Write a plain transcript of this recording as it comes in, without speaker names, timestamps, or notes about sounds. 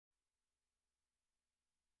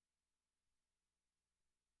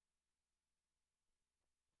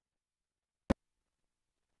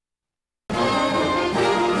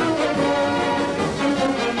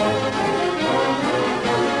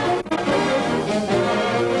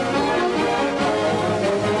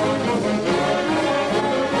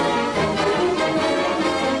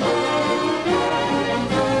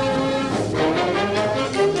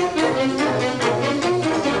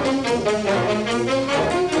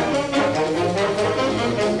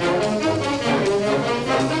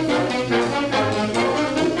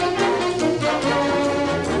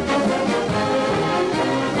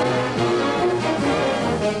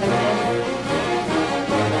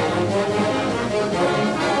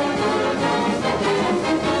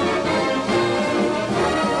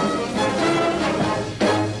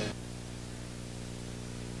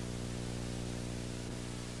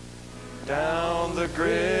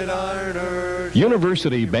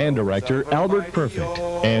University band director Albert Perfect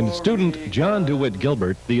and student John DeWitt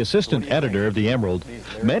Gilbert, the assistant editor of the Emerald,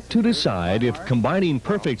 met to decide if combining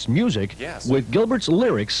Perfect's music with Gilbert's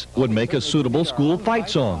lyrics would make a suitable school fight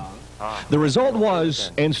song. The result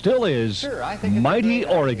was, and still is, Mighty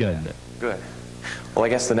Oregon. Good. Well, I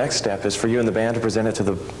guess the next step is for you and the band to present it to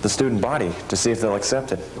the student body to see if they'll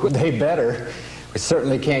accept it. They better. We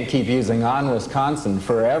certainly can't keep using On Wisconsin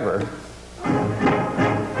forever.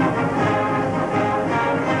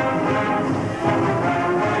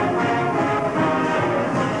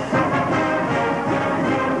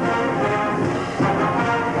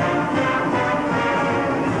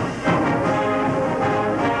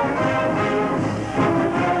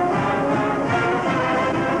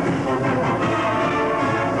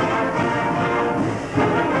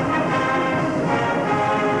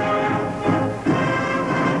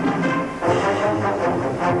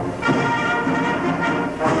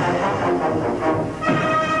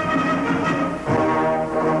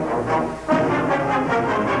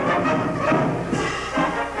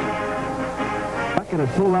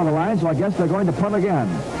 It's pulled on the line, so I guess they're going to punt again.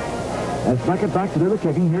 As Beckett back to do the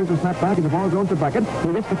kicking, here's the snap back, and the ball goes to Beckett.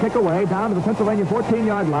 He gets the kick away down to the Pennsylvania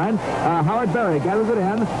 14-yard line. Howard Berry gathers it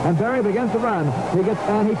in, and Berry begins to run. He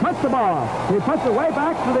punts the ball. He punts it way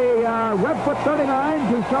back to the Webfoot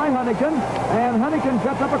 39 to Shai Huntington, and Huntington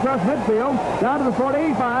cuts up across midfield, down to the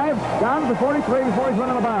 45, down to the 43 before he's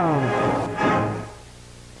running out of bounds.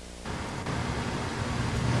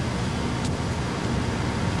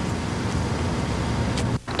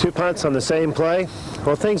 Two punts on the same play.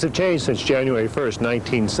 Well, things have changed since January 1st,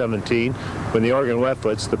 1917, when the Oregon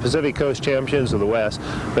Wetfoots, the Pacific Coast champions of the West,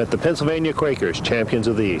 met the Pennsylvania Quakers, champions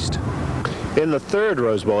of the East. In the third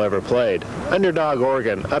Rose Bowl ever played, underdog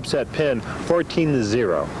Oregon upset Penn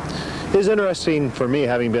 14-0. It is interesting for me,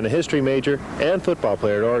 having been a history major and football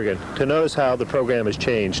player at Oregon, to notice how the program has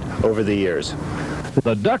changed over the years.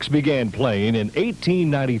 The Ducks began playing in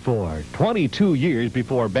 1894, 22 years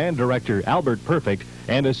before band director Albert Perfect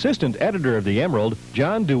and assistant editor of the Emerald,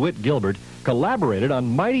 John DeWitt Gilbert, collaborated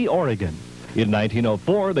on Mighty Oregon. In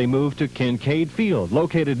 1904, they moved to Kincaid Field,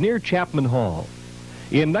 located near Chapman Hall.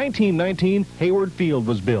 In 1919, Hayward Field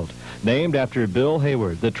was built, named after Bill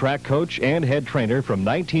Hayward, the track coach and head trainer from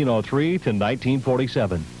 1903 to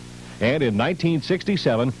 1947. And in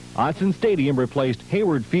 1967, Autzen Stadium replaced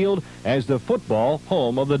Hayward Field as the football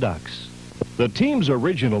home of the Ducks. The team's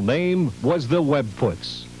original name was the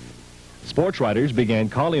Webfoots. Sports writers began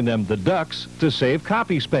calling them the Ducks to save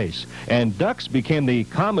copy space, and Ducks became the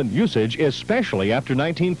common usage, especially after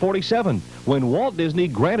 1947, when Walt Disney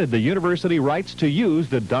granted the university rights to use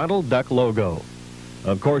the Donald Duck logo.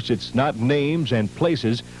 Of course, it's not names and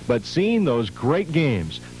places, but seeing those great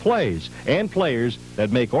games, plays, and players that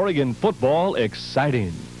make Oregon football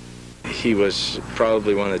exciting. He was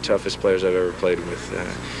probably one of the toughest players I've ever played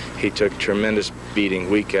with. He took tremendous beating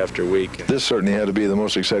week after week. This certainly had to be the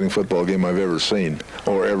most exciting football game I've ever seen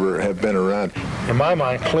or ever have been around. In my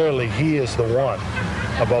mind, clearly, he is the one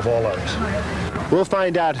above all others. We'll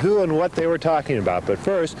find out who and what they were talking about, but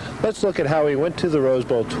first, let's look at how he went to the Rose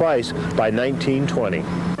Bowl twice by 1920.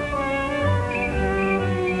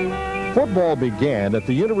 Football began at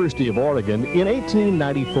the University of Oregon in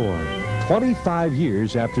 1894, 25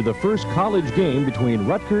 years after the first college game between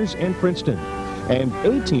Rutgers and Princeton, and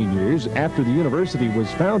 18 years after the university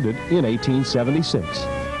was founded in 1876.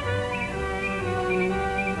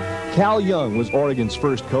 Cal Young was Oregon's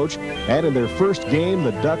first coach, and in their first game,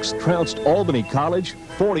 the Ducks trounced Albany College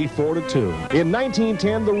 44-2. In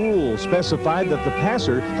 1910, the rule specified that the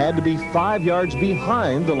passer had to be 5 yards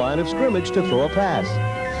behind the line of scrimmage to throw a pass,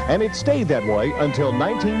 and it stayed that way until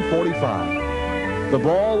 1945. The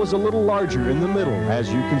ball was a little larger in the middle, as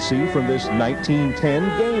you can see from this 1910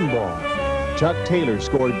 game ball. Chuck Taylor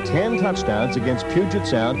scored 10 touchdowns against Puget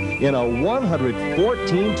Sound in a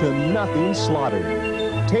 114-0 slaughter.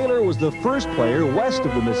 Taylor was the first player west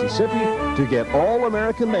of the Mississippi to get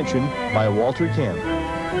All-American mention by Walter Camp.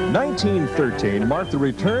 1913 marked the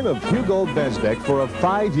return of Hugo Bezdek for a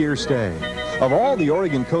 5-year stay. Of all the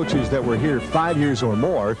Oregon coaches that were here 5 years or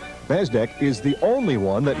more, Bezdek is the only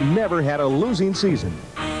one that never had a losing season.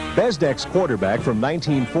 Bezdek's quarterback from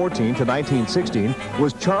 1914 to 1916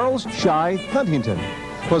 was Charles Shai Huntington.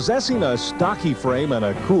 Possessing a stocky frame and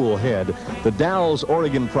a cool head, the Dalles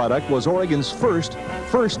Oregon product was Oregon's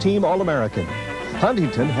first-team All-American.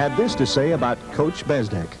 Huntington had this to say about Coach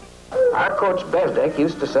Bezdek. Our Coach Bezdek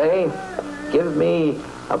used to say, give me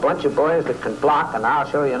a bunch of boys that can block and I'll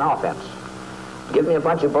show you an offense. Give me a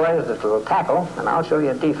bunch of boys that will tackle and I'll show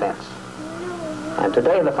you a defense. And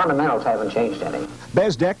today the fundamentals haven't changed any.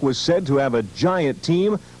 Bezdek was said to have a giant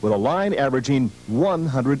team with a line averaging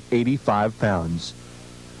 185 pounds.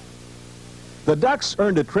 The Ducks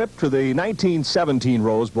earned a trip to the 1917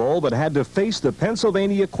 Rose Bowl, but had to face the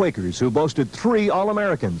Pennsylvania Quakers, who boasted 3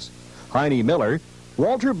 All-Americans: Heine Miller,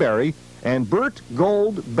 Walter Berry, and Bert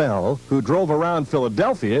Gold Bell, who drove around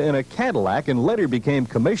Philadelphia in a Cadillac and later became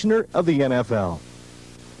commissioner of the NFL.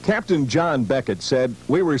 Captain John Beckett said,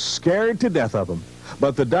 "We were scared to death of them,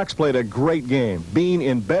 but the Ducks played a great game, being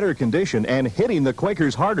in better condition and hitting the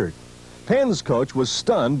Quakers harder." Penn's coach was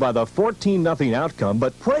stunned by the 14-0 outcome,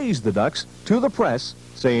 but praised the Ducks to the press,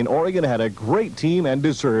 saying Oregon had a great team and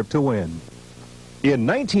deserved to win. In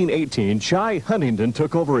 1918, Chi Huntington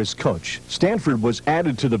took over as coach. Stanford was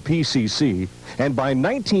added to the PCC, and by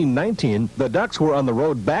 1919, the Ducks were on the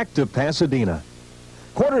road back to Pasadena.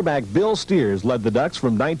 Quarterback Bill Steers led the Ducks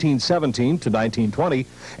from 1917 to 1920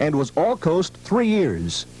 and was All-Coast 3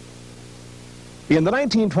 years. In the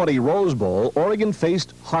 1920 Rose Bowl, Oregon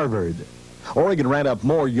faced Harvard. Oregon ran up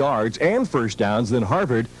more yards and first downs than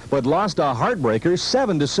Harvard, but lost a heartbreaker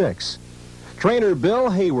 7-6. Trainer Bill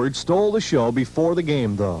Hayward stole the show before the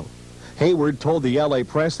game, though. Hayward told the LA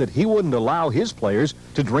Press that he wouldn't allow his players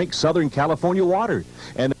to drink Southern California water,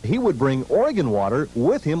 and he would bring Oregon water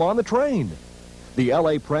with him on the train. The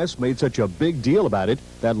LA Press made such a big deal about it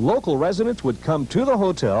that local residents would come to the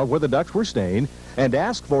hotel where the Ducks were staying and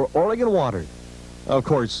ask for Oregon water. Of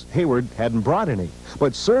course, Hayward hadn't brought any,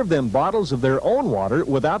 but served them bottles of their own water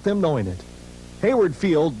without them knowing it. Hayward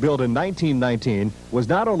Field, built in 1919, was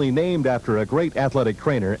not only named after a great athletic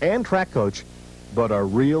trainer and track coach, but a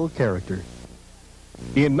real character.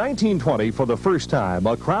 In 1920, for the first time,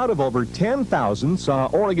 a crowd of over 10,000 saw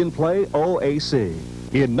Oregon play OAC.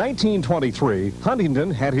 In 1923,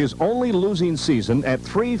 Huntington had his only losing season at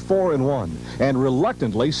 3-4-1 and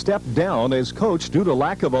reluctantly stepped down as coach due to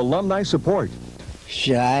lack of alumni support.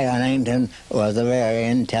 Chi Huntington was a very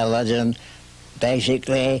intelligent,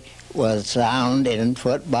 basically was sound in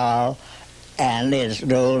football and its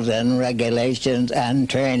rules and regulations and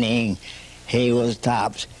training. He was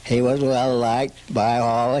tops. He was well liked by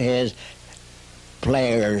all his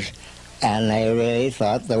players, and they really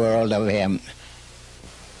thought the world of him.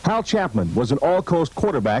 Hal Chapman was an All-Coast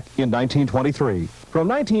quarterback in 1923. From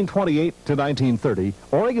 1928 to 1930,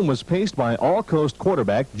 Oregon was paced by All-Coast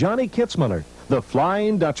quarterback Johnny Kitzmiller, the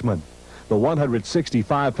Flying Dutchman. The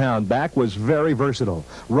 165-pound back was very versatile,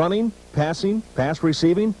 running, passing, pass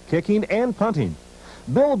receiving, kicking, and punting.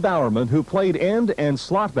 Bill Bowerman, who played end and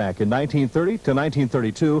slot back in 1930 to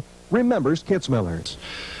 1932, remembers Kitzmiller.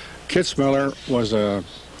 Kitzmiller was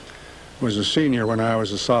a senior when I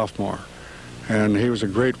was a sophomore, and he was a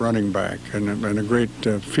great running back and a great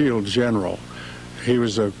field general. He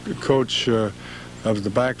was a coach of the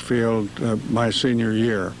backfield my senior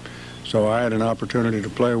year. So I had an opportunity to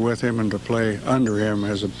play with him and to play under him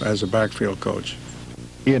as a backfield coach.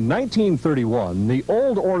 In 1931, the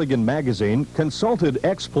Old Oregon magazine consulted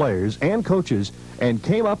ex-players and coaches and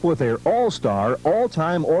came up with their all-star,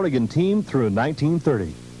 all-time Oregon team through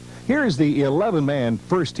 1930. Here's the 11-man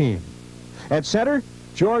first team. At center,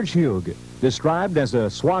 George Hugh, described as a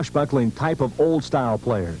swashbuckling type of old-style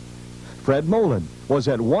player. Fred Mullen was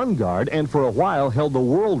at one guard and for a while held the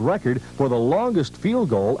world record for the longest field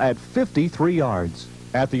goal at 53 yards.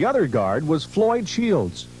 At the other guard was Floyd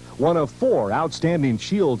Shields, one of 4 outstanding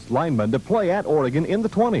Shields linemen to play at Oregon in the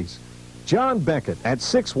 20s. John Beckett, at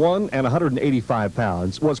 6'1" and 185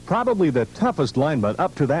 pounds, was probably the toughest lineman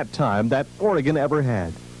up to that time that Oregon ever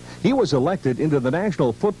had. He was elected into the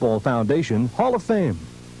National Football Foundation Hall of Fame.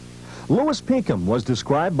 Louis Pinkham was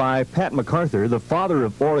described by Pat MacArthur, the father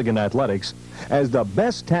of Oregon athletics, as the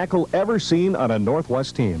best tackle ever seen on a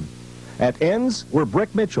Northwest team. At ends were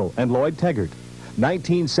Brick Mitchell and Lloyd Teggart,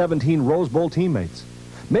 1917 Rose Bowl teammates.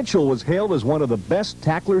 Mitchell was hailed as one of the best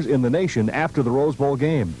tacklers in the nation after the Rose Bowl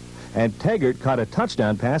game, and Teggart caught a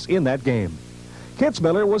touchdown pass in that game.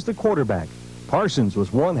 Kitzmiller was the quarterback. Parsons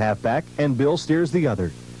was one halfback and Bill Steers the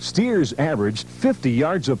other. Steers averaged 50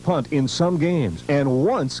 yards a punt in some games and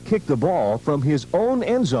once kicked the ball from his own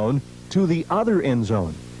end zone to the other end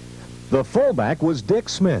zone. The fullback was Dick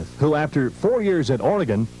Smith, who after 4 years at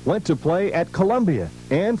Oregon went to play at Columbia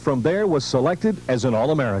and from there was selected as an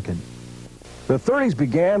All-American. The 30s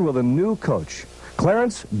began with a new coach,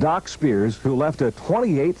 Clarence Doc Spears, who left a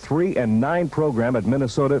 28-3-9 program at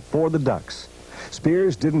Minnesota for the Ducks.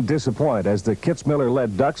 Spears didn't disappoint as the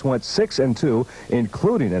Kitzmiller-led Ducks went 6-2,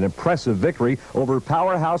 including an impressive victory over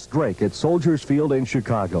powerhouse Drake at Soldiers Field in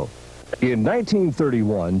Chicago. In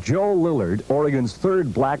 1931, Joe Lillard, Oregon's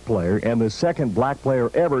 3rd black player and the 2nd black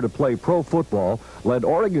player ever to play pro football, led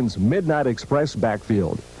Oregon's Midnight Express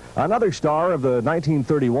backfield. Another star of the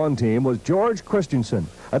 1931 team was George Christensen,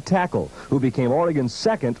 a tackle who became Oregon's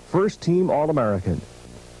second first-team All-American.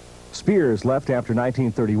 Spears left after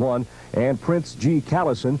 1931, and Prince G.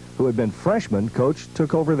 Callison, who had been freshman coach,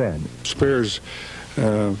 took over then. Spears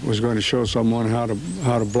was going to show someone how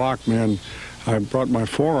to block men. I brought my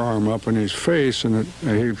forearm up in his face, and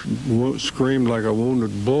he screamed like a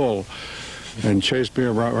wounded bull and chased me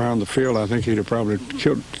around the field. I think he'd have probably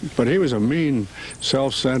killed, but he was a mean,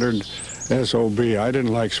 self-centered SOB. I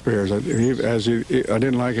didn't like Spears. I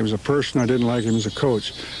didn't like him as a person. I didn't like him as a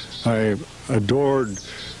coach. I adored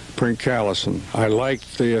Prince Callison. I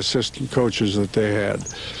liked the assistant coaches that they had,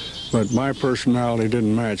 but my personality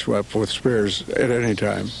didn't match up with Spears at any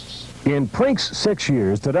time. In Prink's 6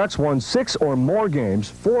 years, the Ducks won 6 or more games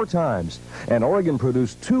 4 times, and Oregon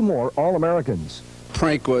produced 2 more All-Americans.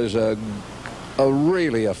 Prink was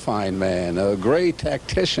really a fine man, a great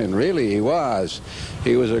tactician, really he was.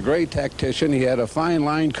 He was a great tactician. He had a fine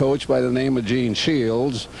line coach by the name of Gene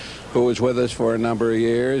Shields, who was with us for a number of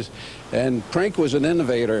years, and Prink was an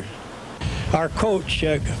innovator. Our coach,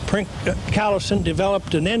 Prink Callison,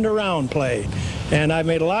 developed an end-around play, and I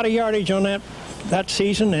made a lot of yardage on that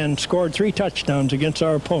season and scored 3 touchdowns against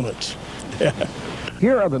our opponents.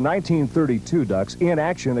 Here are the 1932 Ducks in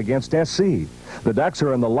action against SC. The Ducks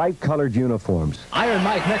are in the light-colored uniforms. Iron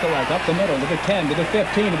Mike Michalak up the middle to the 10, to the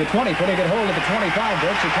 15, to the 20, putting it hold to the 25,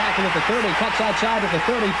 breaks a tackle at the 30, cuts outside at the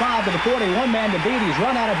 35, to the 40, one man to beat. He's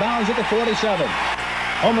run out of bounds at the 47.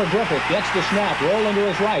 Homer Griffith gets the snap, rolling to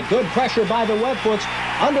his right. Good pressure by the Wetfoots.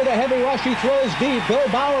 Under the heavy rush, he throws deep. Bill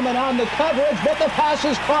Bowerman on the coverage, but the pass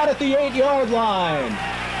is caught at the 8-yard line.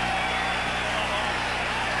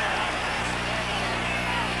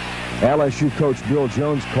 LSU coach Bill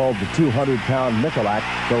Jones called the 200-pound Michalak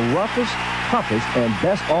the roughest, toughest, and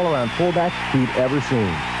best all-around fullback he'd ever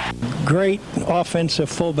seen. Great offensive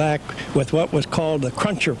fullback with what was called the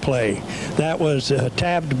cruncher play. That was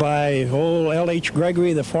tabbed by old L.H.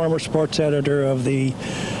 Gregory, the former sports editor of the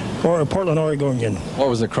Portland Oregonian. What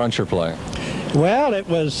was the cruncher play? Well, it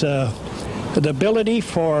was the ability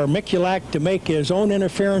for Michalak to make his own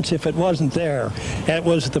interference if it wasn't there. It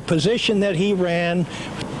was the position that he ran,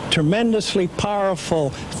 tremendously powerful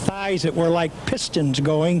thighs that were like pistons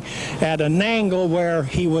going at an angle where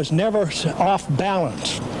he was never off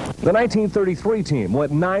balance. The 1933 team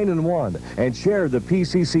went 9-1 and shared the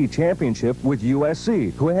PCC championship with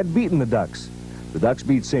USC, who had beaten the Ducks. The Ducks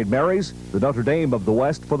beat St. Mary's, the Notre Dame of the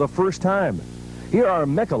West, for the first time. Here are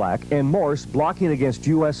Michalak and Morse blocking against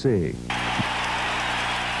USC.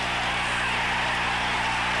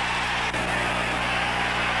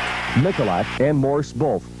 Michalak and Morse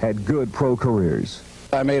both had good pro careers.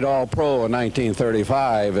 I made All-Pro in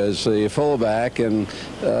 1935 as the fullback, and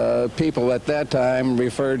people at that time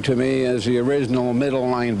referred to me as the original middle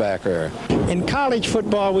linebacker. In college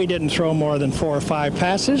football, we didn't throw more than 4 or 5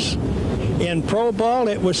 passes. In pro ball,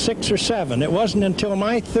 it was 6 or 7. It wasn't until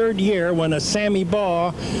my 3rd year when a Sammy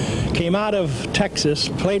Baugh came out of Texas,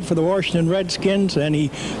 played for the Washington Redskins, and he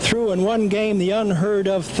threw in one game the unheard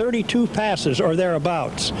of 32 passes or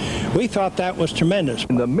thereabouts. We thought that was tremendous.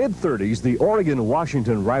 In the mid-30s, the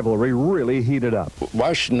Oregon-Washington rivalry really heated up.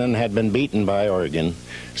 Washington had been beaten by Oregon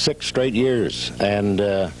 6 straight years, and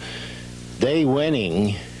they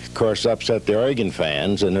winning, of course, upset the Oregon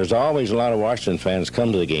fans, and there's always a lot of Washington fans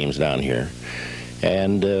come to the games down here.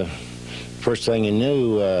 And first thing you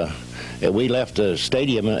knew, we left the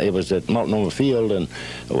stadium. It was at Multnomah Field, and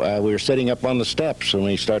we were sitting up on the steps when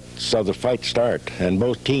we saw the fight start, and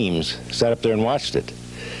both teams sat up there and watched it.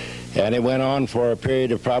 And it went on for a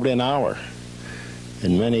period of probably an hour,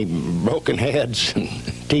 and many broken heads and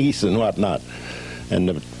teeth and whatnot.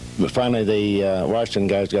 And finally, the Washington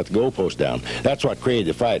guys got the goalpost down. That's what created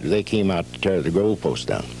the fight. They came out to tear the goalpost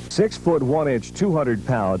down. 6 foot 1 inch,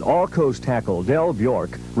 200-pound all-coast tackle Del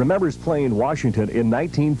Bjork remembers playing Washington in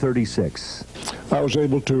 1936. I was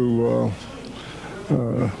able to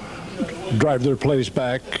drive their plays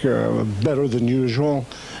back better than usual,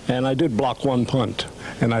 and I did block 1 punt.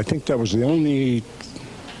 And I think that was the only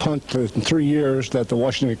punt in 3 years that the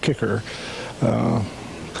Washington kicker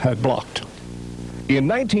had blocked. In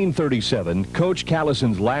 1937, Coach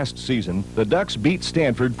Callison's last season, the Ducks beat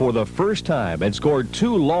Stanford for the first time and scored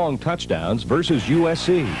 2 long touchdowns versus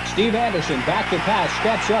USC. Steve Anderson back to pass,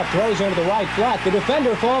 steps up, throws into the right flat. The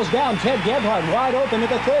defender falls down. Ted Gebhardt wide open at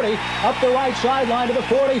the 30, up the right sideline to the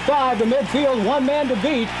 45. The midfield, one man to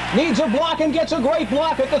beat. Needs a block and gets a great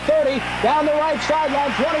block at the 30. Down the right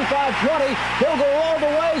sideline, 25-20. He'll go all the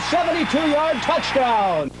way, 72-yard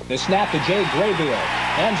touchdown. The snap to Jay Graybeard.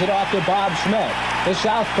 Hands it off to Bob Smith. The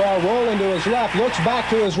southpaw rolling to his left, looks back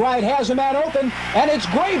to his right, has a man open, and it's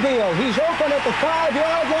Graybiel. He's open at the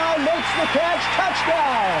 5-yard line, makes the catch,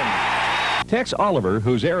 touchdown! Tex Oliver,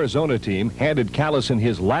 whose Arizona team handed Callison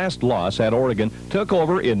his last loss at Oregon, took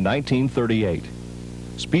over in 1938.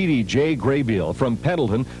 Speedy J. Graybiel from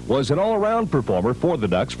Pendleton was an all-around performer for the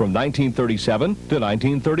Ducks from 1937 to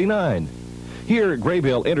 1939. Here,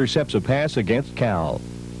 Graybiel intercepts a pass against Cal.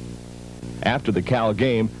 After the Cal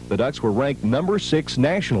game, the Ducks were ranked number 6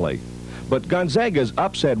 nationally. But Gonzaga's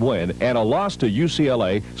upset win and a loss to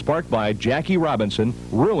UCLA, sparked by Jackie Robinson,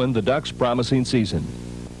 ruined the Ducks' promising season.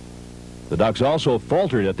 The Ducks also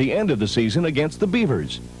faltered at the end of the season against the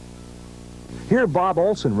Beavers. Here, Bob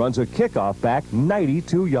Olson runs a kickoff back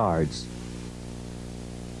 92 yards.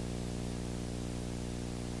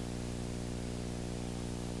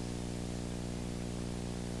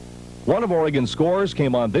 One of Oregon's scores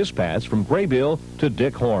came on this pass from Graybiel to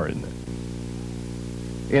Dick Horn.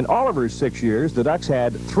 In Oliver's 6 years, the Ducks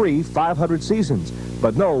had 3 500 seasons,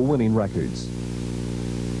 but no winning records.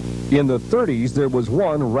 In the 30s, there was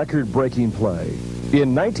one record-breaking play.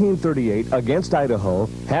 In 1938, against Idaho,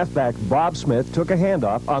 halfback Bob Smith took a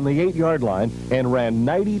handoff on the 8-yard line and ran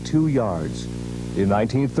 92 yards. In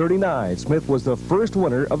 1939, Smith was the first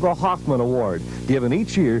winner of the Hoffman Award, given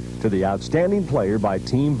each year to the outstanding player by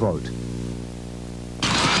team vote.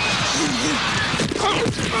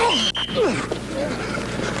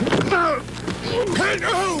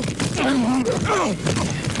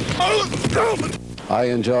 I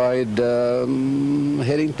enjoyed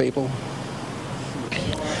hitting people.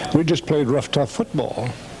 We just played rough, tough football.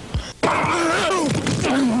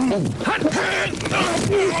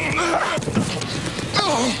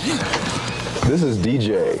 This is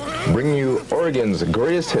DJ, bringing you Oregon's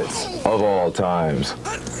greatest hits of all times.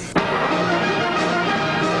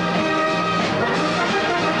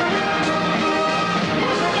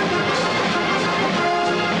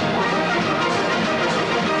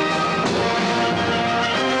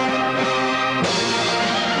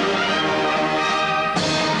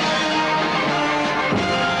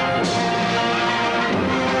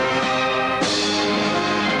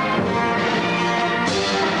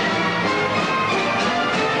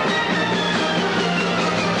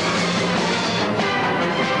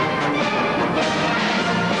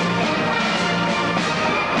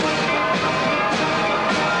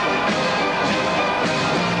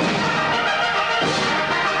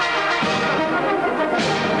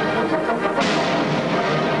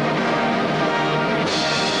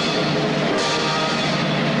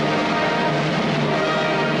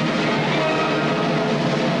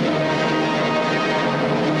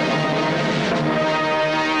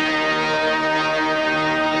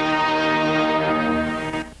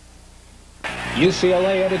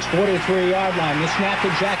 UCLA at its 43-yard line. The snap to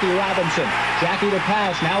Jackie Robinson. Jackie to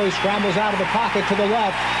pass. Now he scrambles out of the pocket to the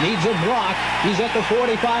left. Needs a block. He's at the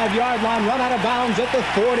 45-yard line. Run out of bounds at the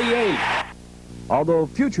 48. Although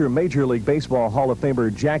future Major League Baseball Hall of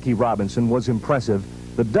Famer Jackie Robinson was impressive,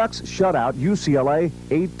 the Ducks shut out UCLA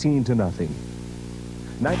 18-0.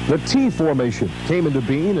 The T formation came into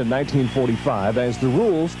being in 1945 as the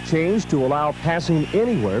rules changed to allow passing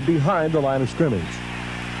anywhere behind the line of scrimmage.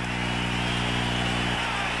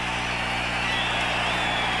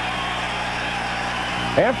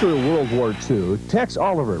 After World War II, Tex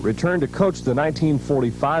Oliver returned to coach the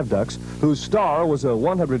 1945 Ducks, whose star was a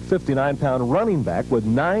 159-pound running back with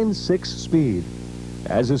 9.6 speed.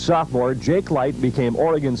 As a sophomore, Jake Light became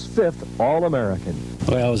Oregon's 5th All-American.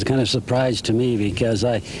 Well, it was kind of a surprise to me because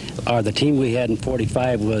the team we had in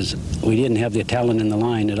 45 we didn't have the talent in the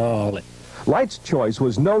line at all. Light's choice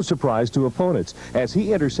was no surprise to opponents, as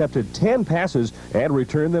he intercepted 10 passes and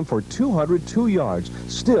returned them for 202 yards,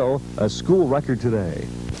 still a school record today.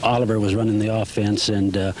 Oliver was running the offense,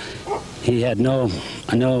 and he had no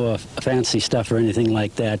fancy stuff or anything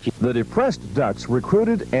like that. The depressed Ducks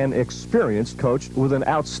recruited an experienced coach with an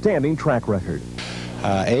outstanding track record.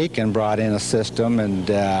 Aiken brought in a system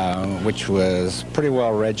which was pretty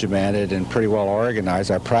well regimented and pretty well organized.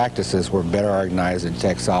 Our practices were better organized than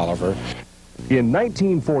Tex Oliver. In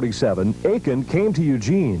 1947, Aiken came to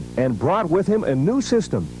Eugene and brought with him a new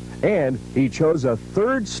system, and he chose a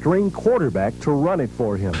third-string quarterback to run it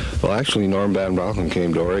for him. Well, actually, Norm Van Brocklin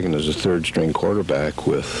came to Oregon as a third-string quarterback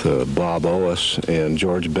with Bob Oas and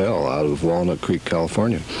George Bell out of Walnut Creek,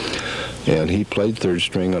 California. And he played third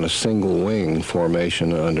string on a single wing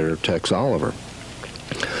formation under Tex Oliver.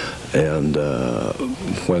 And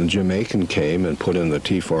when Jim Aiken came and put in the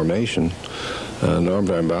T formation, Norm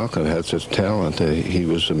Van Brocklin had such talent that he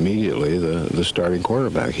was immediately the starting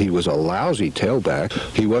quarterback. He was a lousy tailback.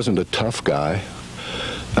 He wasn't a tough guy.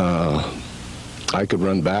 I could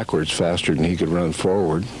run backwards faster than he could run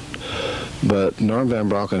forward. But Norm Van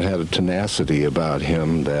Brocklin had a tenacity about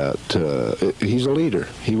him that he's a leader.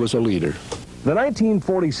 He was a leader. The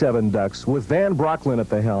 1947 Ducks, with Van Brocklin at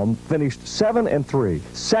the helm, finished 7-3,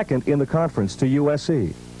 second in the conference to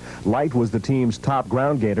USC. Light was the team's top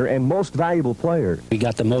ground gainer and most valuable player. We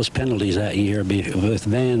got the most penalties that year. With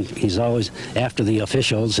Van, he's always after the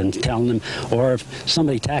officials and telling them, or if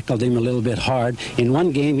somebody tackled him a little bit hard. In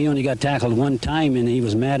one game, he only got tackled one time, and he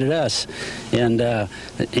was mad at us. And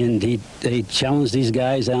they challenged these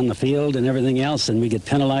guys on the field and everything else, and we get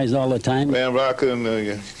penalized all the time. Van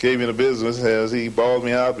Brocklin gave me the business as he balled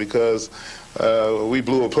me out because we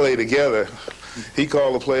blew a play together. He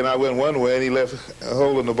called the play, and I went one way, and he left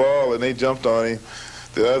holding the ball, and they jumped on him,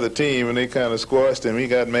 the other team, and they kind of squashed him. He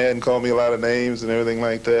got mad and called me a lot of names and everything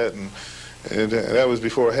like that, and that was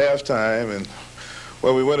before halftime. And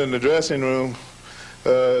when we went in the dressing room,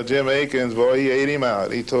 Jim Akins, boy, he ate him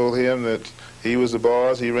out. He told him that he was the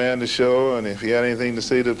boss, he ran the show, and if he had anything to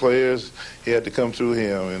say to the players, he had to come through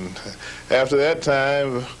him. And after that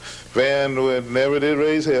time, Van never did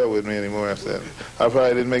raise hell with me anymore after that. I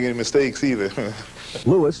probably didn't make any mistakes either.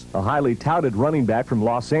 Lewis, a highly touted running back from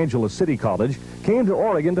Los Angeles City College, came to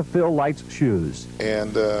Oregon to fill Light's shoes.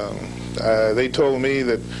 And they told me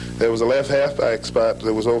that there was a left halfback spot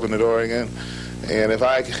that was open at Oregon, and if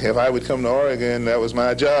I would come to Oregon, that was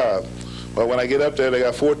my job. But when I get up there, they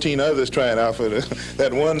got 14 others trying out for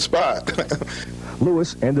that one spot.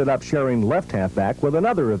 Lewis ended up sharing left halfback with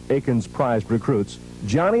another of Aiken's prized recruits,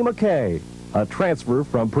 Johnny McKay, a transfer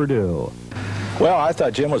from Purdue. Well, I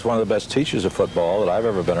thought Jim was one of the best teachers of football that I've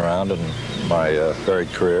ever been around in my varied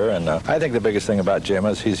career, and I think the biggest thing about Jim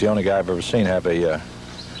is he's the only guy I've ever seen have a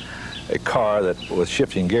car that with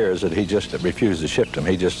shifting gears that he just refused to shift them.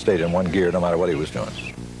 He just stayed in one gear no matter what he was doing.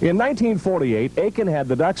 In 1948, Aiken had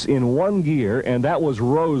the Ducks in one gear, and that was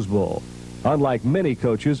Rose Bowl. Unlike many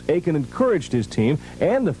coaches, Aiken encouraged his team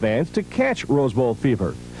and the fans to catch Rose Bowl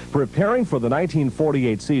fever. Preparing for the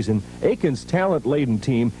 1948 season, Aiken's talent-laden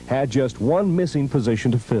team had just one missing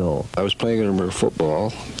position to fill. I was playing intramural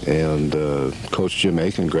football, and Coach Jim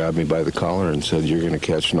Aiken grabbed me by the collar and said, "You're going to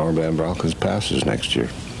catch Norm Van Brocklin's passes next year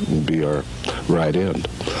and be our right end."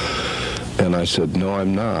 And I said, "No,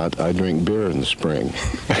 I'm not. I drink beer in the spring,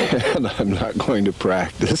 and I'm not going to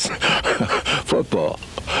practice football."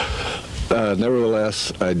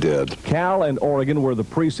 Nevertheless, I did. Cal and Oregon were the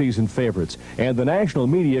preseason favorites, and the national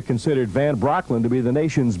media considered Van Brocklin to be the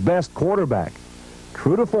nation's best quarterback.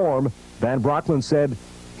 True to form, Van Brocklin said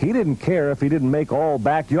he didn't care if he didn't make all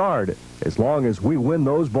backyard, as long as we win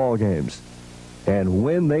those ball games. And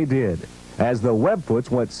win they did, as the Webfoots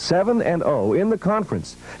went 7-0 in the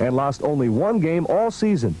conference and lost only one game all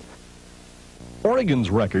season. Oregon's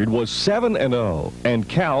record was 7-0, and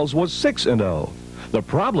Cal's was 6-0. The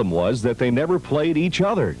problem was that they never played each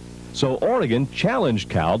other. So Oregon challenged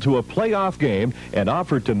Cal to a playoff game and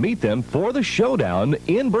offered to meet them for the showdown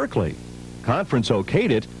in Berkeley. Conference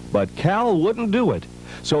okayed it, but Cal wouldn't do it.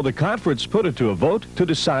 So the conference put it to a vote to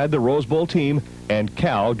decide the Rose Bowl team, and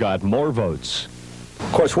Cal got more votes.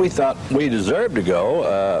 Of course, we thought we deserved to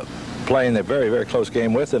go, playing the very, very close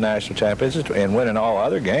game with the national champions and winning all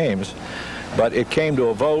other games. But it came to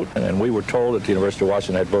a vote, and we were told that the University of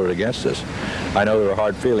Washington had voted against us. I know there were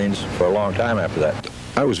hard feelings for a long time after that.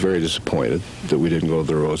 I was very disappointed that we didn't go to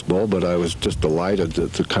the Rose Bowl, but I was just delighted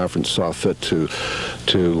that the conference saw fit to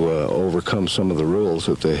overcome some of the rules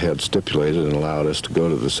that they had stipulated and allowed us to go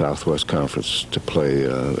to the Southwest Conference to play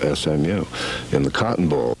SMU in the Cotton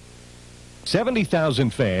Bowl. 70,000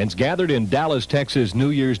 fans gathered in Dallas, Texas, New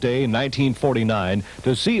Year's Day in 1949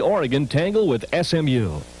 to see Oregon tangle with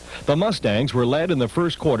SMU. The Mustangs were led in the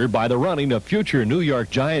first quarter by the running of future New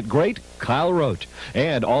York Giant great Kyle Rote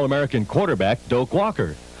and All-American quarterback Doak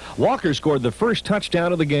Walker. Walker scored the first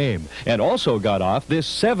touchdown of the game and also got off this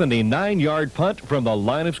 79-yard punt from the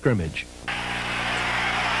line of scrimmage.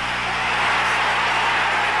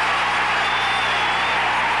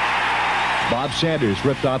 Bob Sanders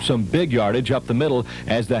ripped off some big yardage up the middle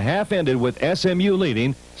as the half ended with SMU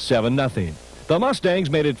leading 7-0. The Mustangs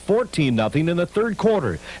made it 14-0 in the third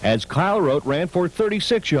quarter as Kyle Rote ran for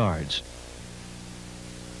 36 yards.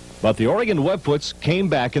 But the Oregon Webfoots came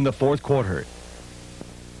back in the fourth quarter.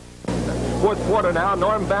 Fourth quarter now,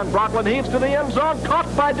 Norm Van Brocklin heaves to the end zone,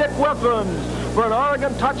 caught by Dick Wilkins for an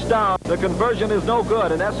Oregon touchdown. The conversion is no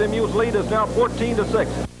good, and SMU's lead is now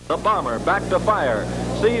 14-6. The Bomber back to fire,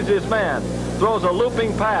 sees his man, throws a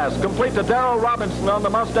looping pass, complete to Darrell Robinson on the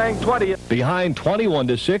Mustang 20. Behind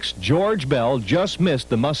 21-6, George Bell just missed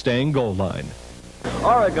the Mustang goal line.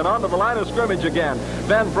 Oregon onto the line of scrimmage again.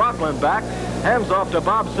 Van Brocklin back, Hands off to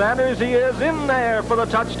Bob Sanders. He is in there for the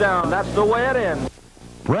touchdown. That's the way it ends.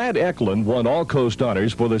 Brad Eklund won All-Coast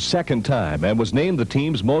honors for the second time and was named the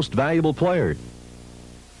team's most valuable player.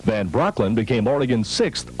 Van Brocklin became Oregon's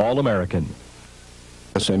 6th All-American.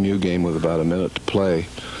 SMU game with about a minute to play.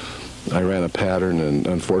 I ran a pattern and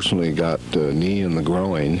unfortunately got a knee in the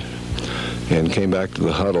groin and came back to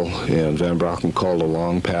the huddle, and Van Brocklin called a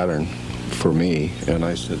long pattern for me, and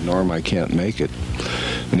I said, Norm, I can't make it.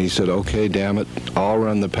 And he said, okay, damn it, I'll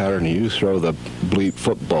run the pattern and you throw the bleep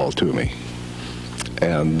football to me.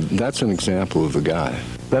 And that's an example of the guy.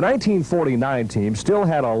 The 1949 team still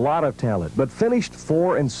had a lot of talent, but finished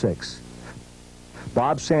 4-6.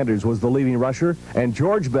 Bob Sanders was the leading rusher, and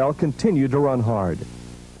George Bell continued to run hard.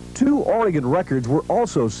 2 Oregon records were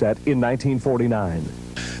also set in 1949.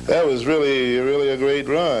 That was really a great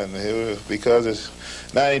run. It was because it's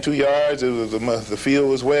 92 yards. It was the field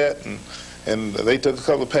was wet, and they took a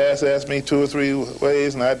couple of passes at me 2 or 3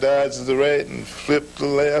 ways, and I dodged to the right and flipped to the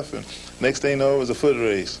left, and next thing you know, it was a foot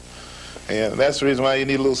race. And that's the reason why you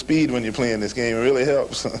need a little speed when you're playing this game. It really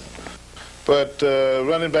helps. But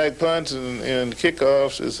running back punts and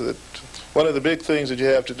kickoffs is that one of the big things that you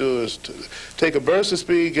have to do is to take a burst of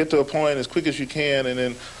speed, get to a point as quick as you can,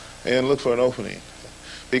 and look for an opening.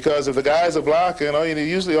 Because if the guys are blocking,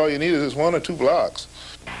 usually all you need is 1 or 2 blocks.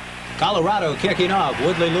 Colorado kicking off.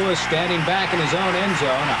 Woodley Lewis standing back in his own end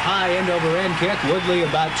zone. A high end-over-end kick. Woodley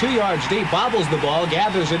about 2 yards deep, bobbles the ball,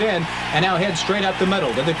 gathers it in, and now heads straight up the middle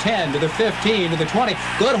to the 10, to the 15, to the 20.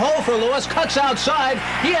 Good hole for Lewis. Cuts outside.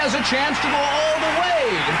 He has a chance to go all the way.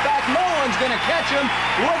 In fact, no one's going to catch him.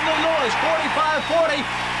 Woodley Lewis, 45-40.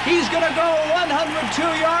 He's going to go 102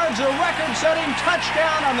 yards, a record-setting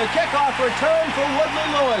touchdown on the kickoff return for Woodley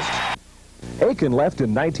Lewis. Aiken left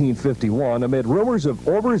in 1951 amid rumors of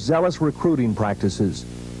overzealous recruiting practices.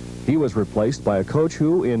 He was replaced by a coach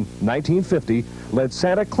who, in 1950, led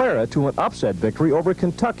Santa Clara to an upset victory over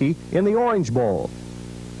Kentucky in the Orange Bowl.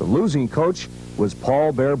 The losing coach was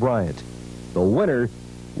Paul Bear Bryant. The winner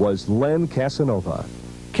was Len Casanova.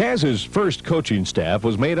 Kaz's first coaching staff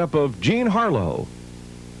was made up of Gene Harlow,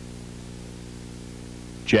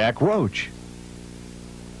 Jack Roach,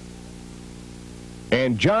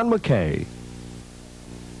 and John McKay.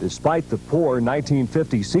 Despite the poor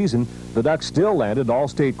 1950 season, the Ducks still landed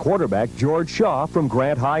All-State quarterback George Shaw from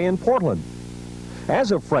Grant High in Portland.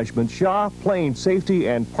 As a freshman, Shaw, playing safety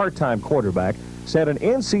and part-time quarterback, set an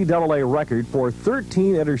NCAA record for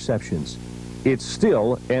 13 interceptions. It's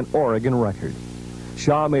still an Oregon record.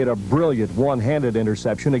 Shaw made a brilliant one-handed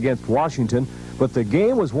interception against Washington, but the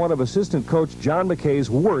game was one of assistant coach John McKay's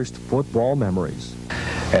worst football memories.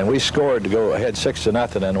 And we scored to go ahead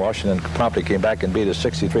 6-0, and Washington promptly came back and beat us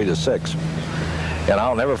 63-6. And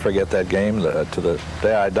I'll never forget that game to the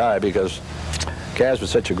day I die, because Kaz was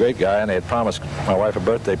such a great guy, and they had promised my wife a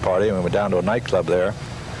birthday party, and we went down to a nightclub there.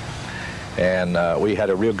 And we had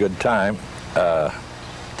a real good time,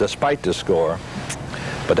 despite the score.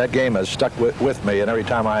 But that game has stuck with me, and every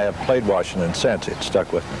time I have played Washington since, it's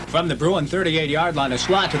stuck with me. From the Bruin 38-yard line, a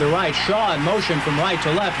slot to the right. Shaw in motion from right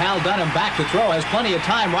to left. Hal Dunham back to throw. Has plenty of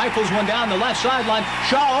time. Rifles one down the left sideline.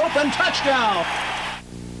 Shaw open. Touchdown.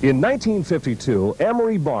 In 1952,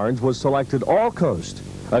 Emory Barnes was selected All-Coast.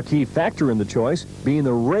 A key factor in the choice being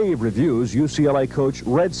the rave reviews UCLA coach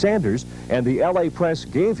Red Sanders and the LA Press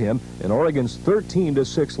gave him in Oregon's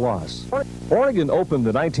 13-6 loss. Oregon opened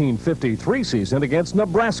the 1953 season against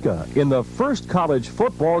Nebraska in the first college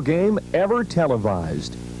football game ever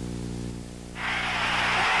televised.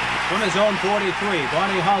 From his own 43,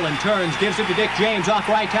 Barney Holland turns, gives it to Dick James off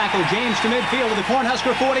right tackle. James to midfield to the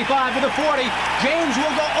Cornhusker 45 to the 40. James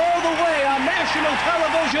will go all the way on national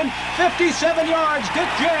television. 57 yards, Dick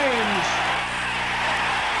James.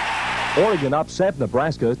 Oregon upset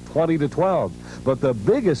Nebraska 20-12, but the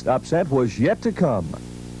biggest upset was yet to come.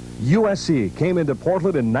 USC came into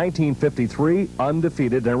Portland in 1953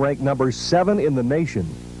 undefeated and ranked number 7 in the nation.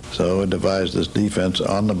 So we devised this defense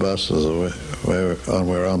on the bus as we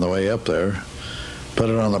were on the way up there, put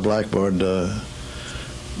it on the blackboard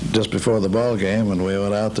just before the ball game, and we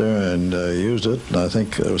went out there and used it. And I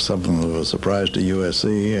think it was something that was a surprise to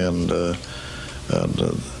USC, and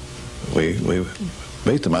we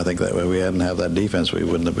beat them. I think that way we hadn't had that defense, we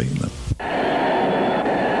wouldn't have beaten them.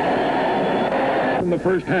 In the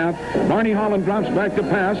first half, Barney Holland drops back to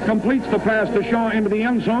pass, completes the pass to Shaw into the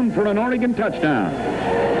end zone for an Oregon touchdown.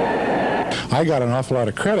 I got an awful lot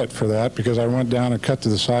of credit for that because I went down and cut to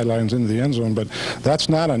the sidelines into the end zone, but that's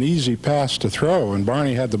not an easy pass to throw, and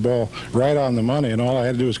Barney had the ball right on the money, and all I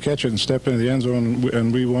had to do was catch it and step into the end zone,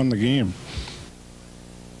 and we won the game.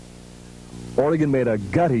 Oregon made a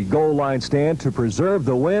gutty goal line stand to preserve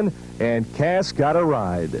the win, and Cass got a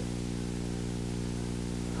ride.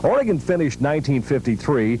 Oregon finished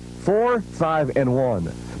 1953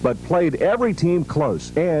 4-5-1, but played every team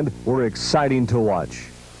close and were exciting to watch.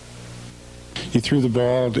 He threw the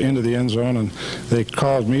ball into the end zone, and they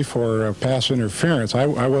called me for pass interference. I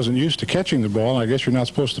wasn't used to catching the ball, and I guess you're not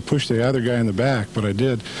supposed to push the other guy in the back, but I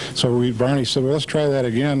did. So Barney said, well, let's try that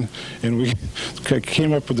again, and we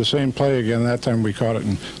came up with the same play again. That time we caught it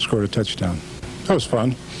and scored a touchdown. That was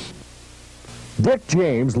fun. Dick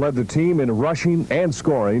James led the team in rushing and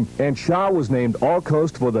scoring, and Shaw was named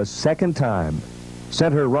All-Coast for the second time.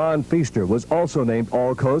 Center Ron Feaster was also named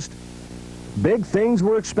All-Coast. Big things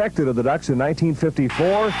were expected of the Ducks in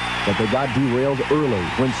 1954, but they got derailed early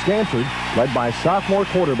when Stanford, led by sophomore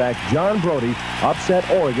quarterback John Brody, upset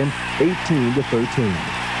Oregon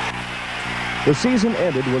 18-13. The season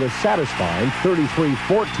ended with a satisfying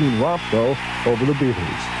 33-14 romp, though, over the Beavers.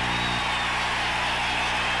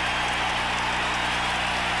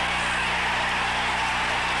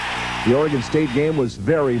 The Oregon State game was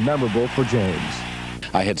very memorable for James.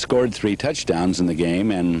 I had scored 3 touchdowns in the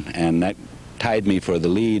game, and that tied me for the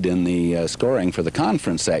lead in the scoring for the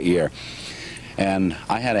conference that year. And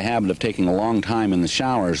I had a habit of taking a long time in the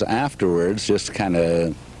showers afterwards, just to kind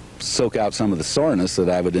of soak out some of the soreness that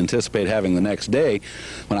I would anticipate having the next day.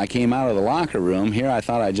 When I came out of the locker room here, I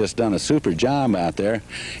thought I'd just done a super job out there,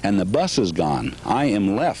 and the bus is gone. I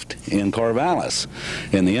am left in Corvallis,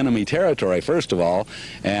 in the enemy territory, first of all,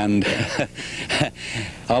 and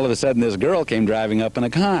all of a sudden this girl came driving up in a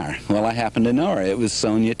car. Well, I happened to know her. It was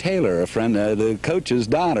Sonia Taylor, a friend of the coach's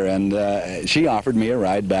daughter, and she offered me a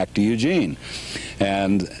ride back to Eugene.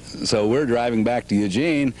 And so we're driving back to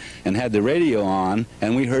Eugene and had the radio on,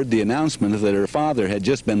 and we heard the announcement that her father had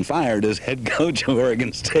just been fired as head coach of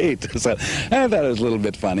Oregon State. So I thought it was a little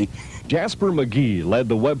bit funny. Jasper McGee led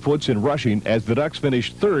the Webfoots in rushing as the Ducks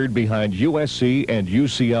finished 3rd behind USC and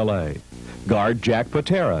UCLA. Guard Jack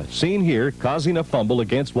Patera, seen here causing a fumble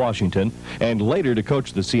against Washington and later to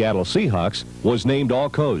coach the Seattle Seahawks, was named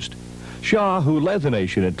All-Coast. Shaw, who led the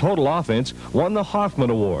nation in total offense, won the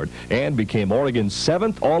Hoffman Award and became Oregon's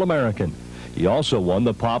 7th All-American. He also won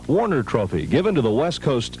the Pop Warner Trophy, given to the West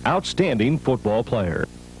Coast's outstanding football player.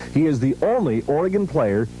 He is the only Oregon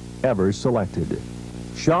player ever selected.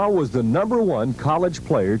 Shaw was the #1 college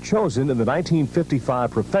player chosen in the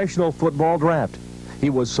 1955 professional football draft.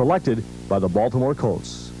 He was selected by the Baltimore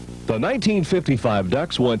Colts. The 1955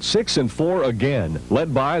 Ducks went 6-4 again,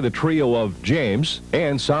 led by the trio of James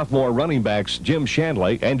and sophomore running backs Jim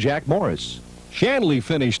Shanley and Jack Morris. Shanley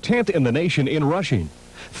finished 10th in the nation in rushing.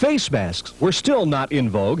 Face masks were still not in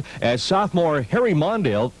vogue as sophomore Harry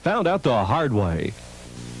Mondale found out the hard way.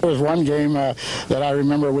 There was one game that I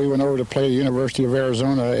remember we went over to play the University of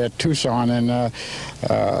Arizona at Tucson, and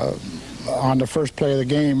on the first play of the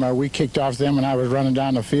game, we kicked off them, and I was running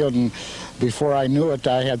down the field, and before I knew it,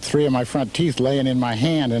 I had 3 of my front teeth laying in my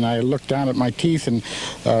hand, and I looked down at my teeth and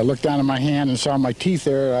looked down at my hand and saw my teeth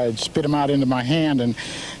there. I'd spit them out into my hand, and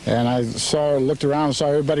I looked around and saw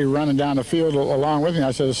everybody running down the field along with me.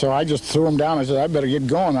 I said, so I just threw them down. I said, I better get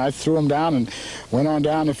going. I threw them down and went on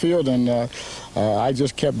down the field, and I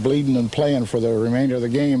just kept bleeding and playing for the remainder of the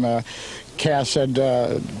game. Cass said,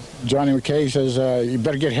 Johnny McKay says, you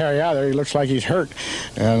better get Harry out of there. He looks like he's hurt.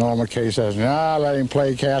 And old McKay says, nah, let him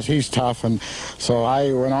play, Cass. He's tough. And so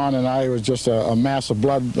I went on, and I was just a mass of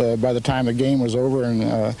blood by the time the game was over.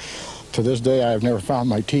 And to this day, I've never found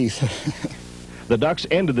my teeth. The Ducks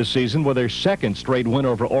ended the season with their 2nd straight win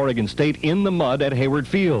over Oregon State in the mud at Hayward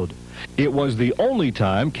Field. It was the only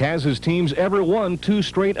time Cass's teams ever won 2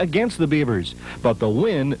 straight against the Beavers, but the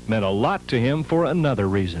win meant a lot to him for another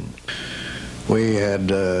reason. We had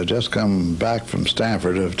just come back from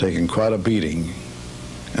Stanford of taking quite a beating.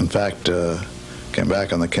 In fact, came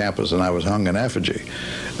back on the campus and I was hung in effigy.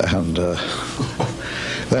 And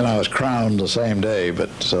then I was crowned the same day, but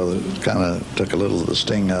so it kind of took a little of the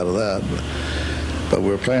sting out of that. But we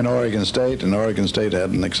were playing Oregon State, and Oregon State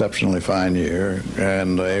had an exceptionally fine year,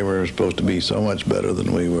 and they were supposed to be so much better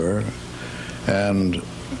than we were. And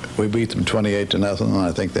we beat them 28-0, and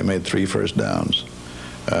I think they made 3 first downs.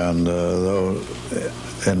 And though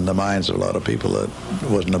in the minds of a lot of people it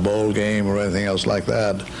wasn't a bowl game or anything else like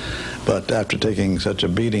that, but after taking such a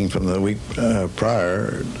beating from the week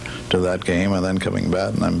prior to that game and then coming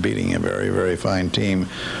back and I'm beating a very, very fine team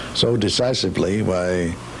so decisively,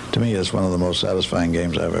 why, to me, it's one of the most satisfying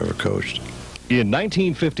games I've ever coached. In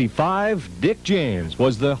 1955, Dick James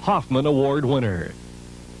was the Hoffman Award winner.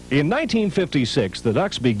 In 1956, the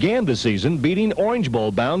Ducks began the season beating Orange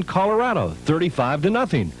Bowl-bound Colorado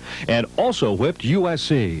 35-0 and also whipped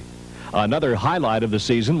USC. Another highlight of the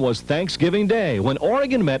season was Thanksgiving Day, when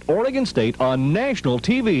Oregon met Oregon State on national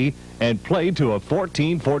TV and played to a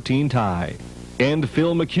 14-14 tie. And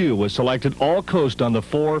Phil McHugh was selected All-Coast on the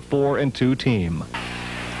 4-4-2 team.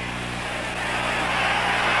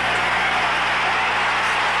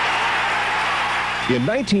 In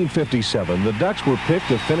 1957, the Ducks were picked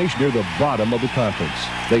to finish near the bottom of the conference.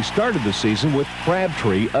 They started the season with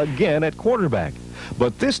Crabtree again at quarterback,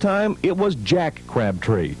 but this time it was Jack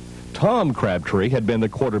Crabtree. Tom Crabtree had been the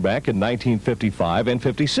quarterback in 1955 and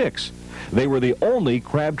 56. They were the only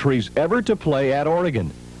Crabtrees ever to play at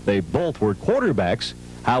Oregon. They both were quarterbacks,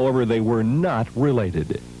 however, they were not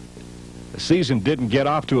related. The season didn't get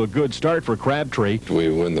off to a good start for Crabtree. We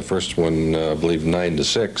won the first one, I believe,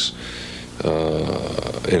 9-6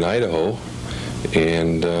 in Idaho,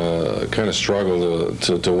 and kind of struggled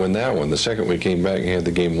to win that one. The second we came back and had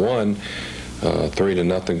the game won,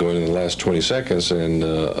 3-0 going in the last 20 seconds, and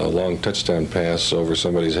a long touchdown pass over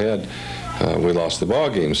somebody's head. We lost the ball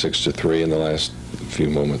game 6-3 in the last few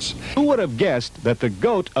moments. Who would have guessed that the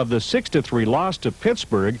GOAT of the 6-3 loss to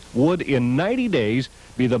Pittsburgh would in 90 days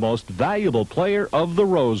be the most valuable player of the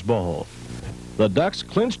Rose Bowl? The Ducks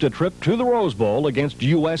clinched a trip to the Rose Bowl against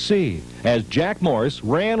USC as Jack Morris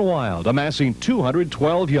ran wild, amassing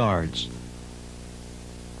 212 yards.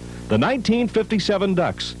 The 1957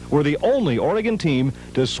 Ducks were the only Oregon team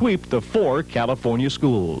to sweep the 4 California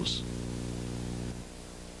schools.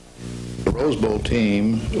 The Rose Bowl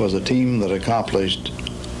team was a team that accomplished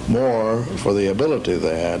more for the ability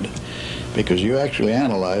they had, because you actually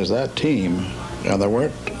analyze that team, and there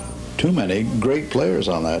weren't too many great players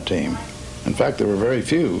on that team. In fact, there were very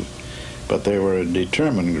few, but they were a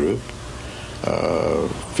determined group,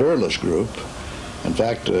 fearless group. In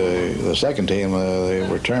fact, the second team, they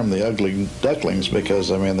were termed the Ugly Ducklings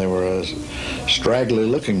because, I mean, they were a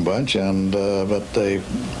straggly-looking bunch, and but they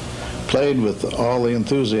played with all the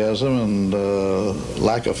enthusiasm and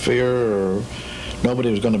lack of fear, or nobody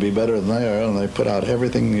was going to be better than they are, and they put out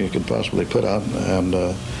everything you could possibly put out, and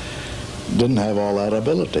didn't have all that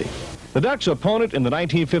ability. The Ducks' opponent in the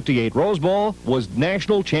 1958 Rose Bowl was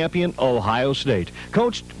national champion Ohio State,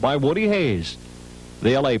 coached by Woody Hayes.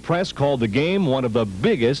 The LA Press called the game one of the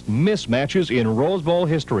biggest mismatches in Rose Bowl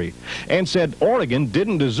history and said Oregon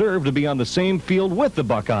didn't deserve to be on the same field with the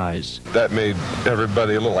Buckeyes. That made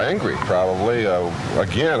everybody a little angry, probably.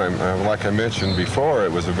 Again, like I mentioned before,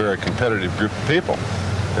 it was a very competitive group of people.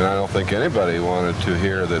 And I don't think anybody wanted to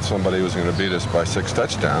hear that somebody was going to beat us by 6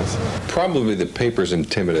 touchdowns. Probably the papers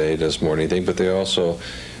intimidated us more than anything, but they also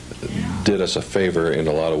did us a favor in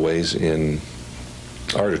a lot of ways. In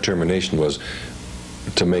our determination was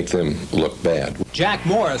to make them look bad. Jack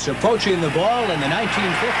Morris approaching the ball, and the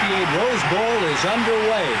 1958 Rose Bowl is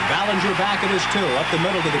underway. Ballinger back at his 2, up the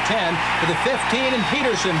middle to the 10, to the 15, and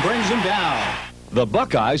Peterson brings him down. The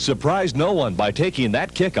Buckeyes surprised no one by taking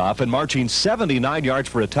that kickoff and marching 79 yards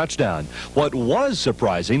for a touchdown. What was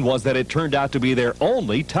surprising was that it turned out to be their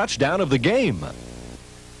only touchdown of the game.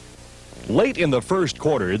 Late in the first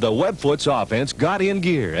quarter, the Webfoot's offense got in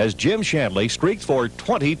gear as Jim Shanley streaked for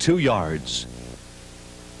 22 yards.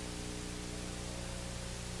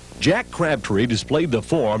 Jack Crabtree displayed the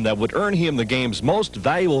form that would earn him the game's most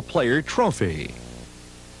valuable player trophy.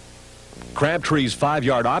 Crabtree's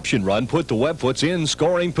 5-yard option run put the Webfoots in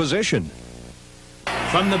scoring position.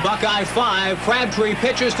 From the Buckeye 5, Crabtree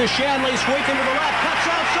pitches to Shanley, sweeping to the left, cuts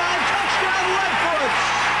outside, touchdown Webfoots!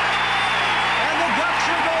 And the Ducks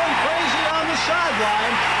are going crazy on the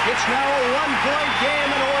sideline. It's now a 1-point game,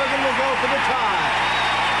 and Oregon will go for the tie.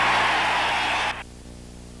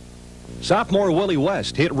 Sophomore Willie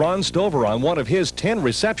West hit Ron Stover on one of his 10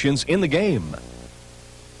 receptions in the game.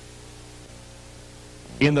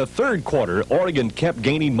 In the third quarter, Oregon kept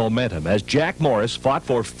gaining momentum as Jack Morris fought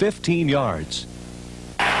for 15 yards.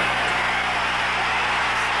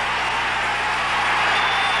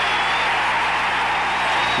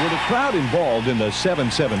 With a crowd involved in the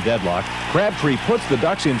 7-7 deadlock, Crabtree puts the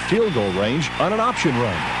Ducks in field goal range on an option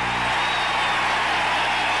run.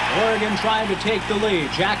 Oregon trying to take the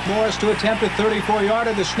lead. Jack Morris to attempt a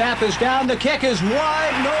 34-yarder. The snap is down. The kick is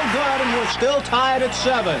wide. No good, and we're still tied at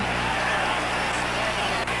 7.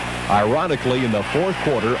 Ironically, in the fourth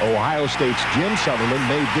quarter, Ohio State's Jim Sutherland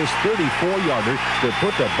made this 34-yarder to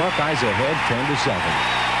put the Buckeyes ahead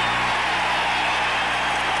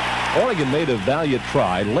 10-7. Oregon made a valiant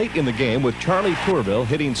try late in the game with Charlie Tourville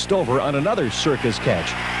hitting Stover on another circus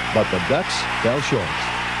catch, but the Ducks fell short.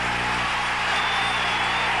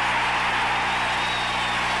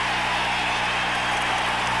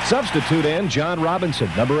 Substitute end John Robinson,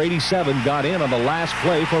 number 87, got in on the last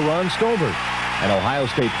play for Ron Stover. An Ohio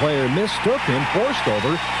State player mistook him, forced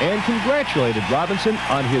over, and congratulated Robinson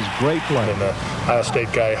on his great play. And the Ohio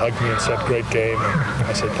State guy hugged me and said, "Great game." And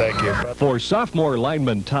I said, "Thank you." For sophomore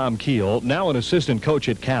lineman Tom Keel, now an assistant coach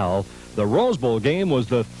at Cal, the Rose Bowl game was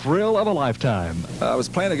the thrill of a lifetime. I was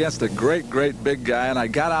playing against a great big guy, and I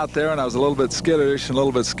got out there and I was a little bit skittish and a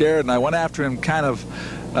little bit scared, and I went after him kind of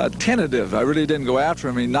tentative. I really didn't go after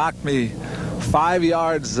him. He knocked me 5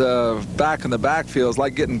 yards back in the backfield. It was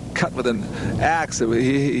like getting cut with an axe.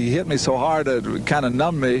 He hit me so hard it kind of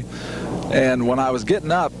numbed me. And when I was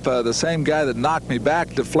getting up, the same guy that knocked me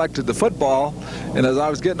back deflected the football. And as I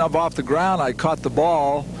was getting up off the ground, I caught the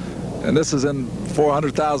ball. And this is in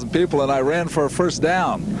 400,000 people, and I ran for a first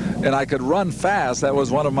down. And I could run fast. That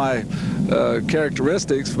was one of my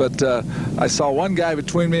characteristics. But I saw one guy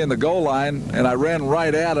between me and the goal line, and I ran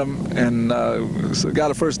right at him and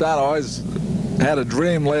got a first down. I always had a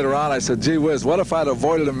dream later on. I said, gee whiz, what if I'd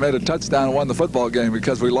avoided him, made a touchdown, and won the football game,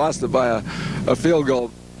 because we lost it by a field goal.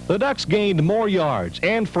 The Ducks gained more yards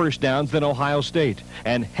and first downs than Ohio State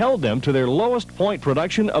and held them to their lowest point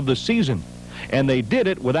production of the season. And they did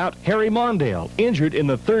it without Harry Mondale, injured in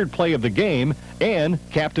the third play of the game, and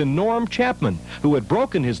Captain Norm Chapman, who had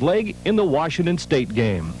broken his leg in the Washington State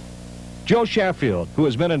game. Joe Sheffield, who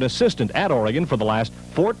has been an assistant at Oregon for the last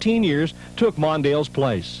 14 years, took Mondale's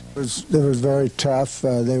place. It was very tough.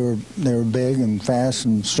 They were big and fast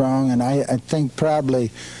and strong, and I think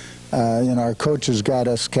probably our coaches got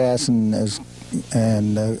us, Cass and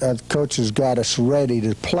our coaches got us ready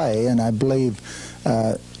to play, and I believe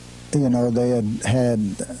they had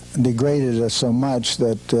degraded us so much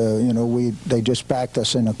that they just backed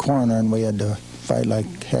us in a corner, and we had to fight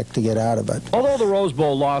like heck to get out of it. Although the Rose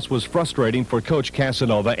Bowl loss was frustrating for Coach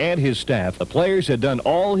Casanova and his staff, the players had done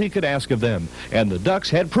all he could ask of them, and the Ducks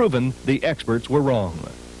had proven the experts were wrong.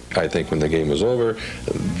 I think when the game was over,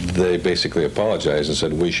 they basically apologized and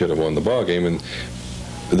said we should have won the ball game, and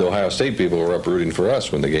the Ohio State people were up rooting for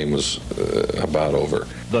us when the game was about over.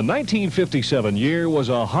 The 1957 year was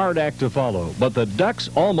a hard act to follow, but the Ducks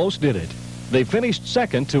almost did it. They finished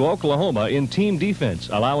second to Oklahoma in team defense,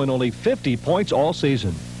 allowing only 50 points all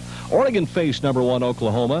season. Oregon faced #1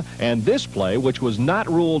 Oklahoma, and this play, which was not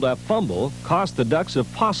ruled a fumble, cost the Ducks a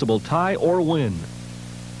possible tie or win.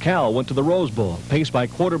 Cal went to the Rose Bowl, paced by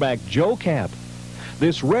quarterback Joe Kapp.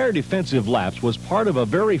 This rare defensive lapse was part of a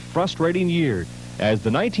very frustrating year, as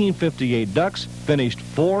the 1958 Ducks finished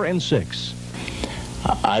 4-6.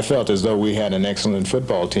 I felt as though we had an excellent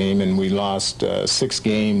football team, and we lost 6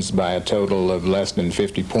 games by a total of less than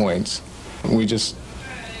 50 points. We just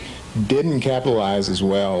didn't capitalize as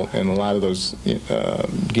well in a lot of those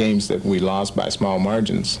games that we lost by small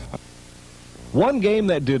margins. One game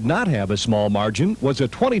that did not have a small margin was a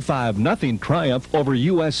 25-0 triumph over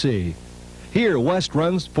USC. Here, West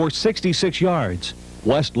runs for 66 yards.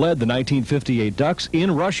 West led the 1958 Ducks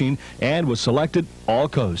in rushing and was selected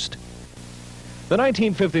All-Coast. The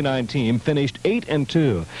 1959 team finished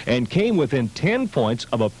 8-2 and came within 10 points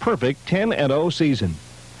of a perfect 10-0 season.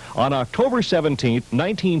 On October 17,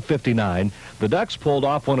 1959, the Ducks pulled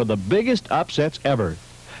off one of the biggest upsets ever.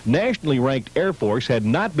 Nationally ranked Air Force had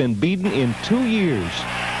not been beaten in 2 years.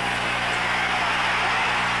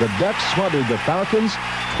 The Ducks smothered the Falcons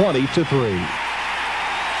 20-3.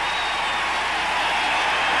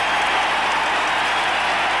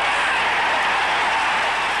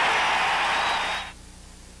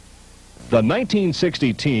 The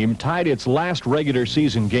 1960 team tied its last regular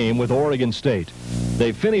season game with Oregon State.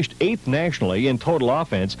 They finished 8th nationally in total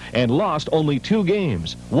offense and lost only 2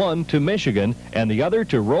 games, one to Michigan and the other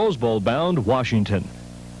to Rose Bowl-bound Washington.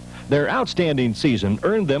 Their outstanding season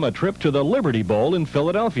earned them a trip to the Liberty Bowl in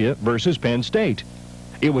Philadelphia versus Penn State.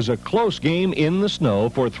 It was a close game in the snow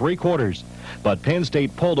for 3 quarters, but Penn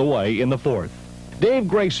State pulled away in the 4th. Dave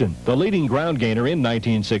Grayson, the leading ground gainer in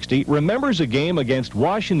 1960, remembers a game against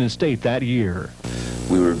Washington State that year.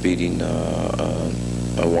 We were beating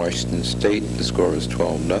Washington State. The score was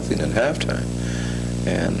 12-0 at halftime.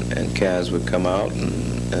 And Kaz would come out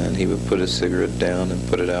and he would put his cigarette down and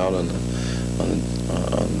put it out on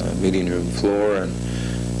the meeting room floor,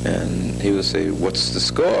 and he would say, "What's the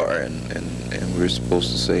score?" And we were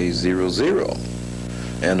supposed to say 0-0.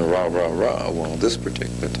 And rah, rah, rah. Well, this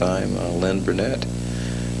particular time, Len Burnett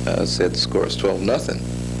said the score is 12-0.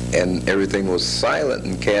 And everything was silent,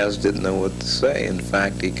 and Kaz didn't know what to say. In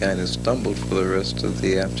fact, he kind of stumbled for the rest of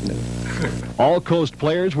the afternoon. All-Coast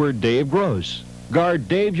players were Dave Gross, guard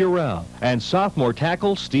Dave Urell, and sophomore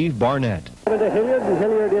tackle Steve Barnett. To Hilliard, and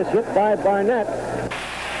Hilliard is hit by Barnett.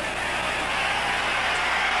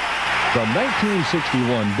 The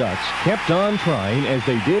 1961 Ducks kept on trying as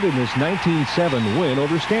they did in this 1907 win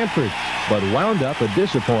over Stanford, but wound up a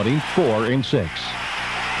disappointing 4-6.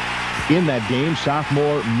 In that game,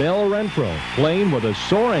 sophomore Mel Renfro, playing with a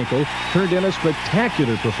sore ankle, turned in a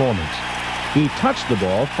spectacular performance. He touched the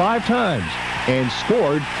ball 5 times and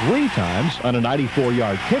scored 3 times on a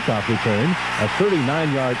 94-yard kickoff return, a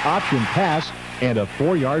 39-yard option pass, and a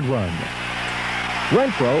 4-yard run.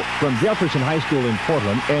 Renfro, from Jefferson High School in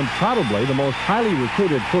Portland, and probably the most highly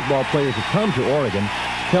recruited football player to come to Oregon,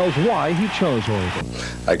 tells why he chose Oregon.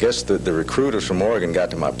 I guess the recruiters from Oregon got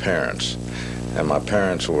to my parents, and my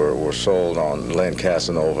parents were sold on Len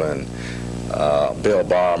Casanova and Bill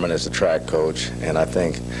Barman as the track coach, and I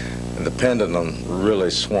think the pendulum really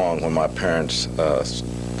swung when my parents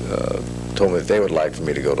told me that they would like for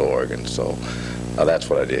me to go to Oregon, so that's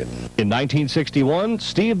what I did. In 1961,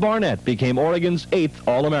 Steve Barnett became Oregon's 8th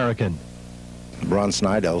All-American. Ron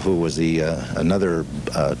Snydell, who was the another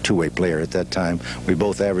two-way player at that time, we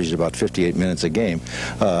both averaged about 58 minutes a game,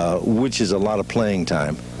 which is a lot of playing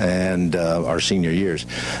time, and our senior years.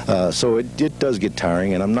 So it does get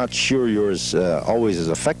tiring, and I'm not sure you're always as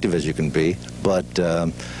effective as you can be, but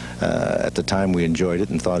at the time we enjoyed it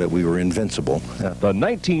and thought that we were invincible. The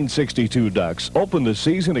 1962 Ducks opened the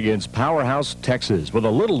season against Powerhouse, Texas, with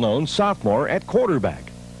a little-known sophomore at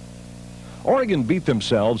quarterback. Oregon beat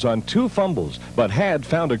themselves on 2 fumbles, but had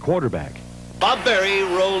found a quarterback. Bob Berry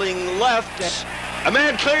rolling left. A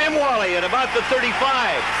man clear Imwally at about the 35.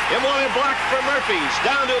 Imwally blocked for Murphy's,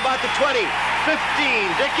 down to about the 20, 15.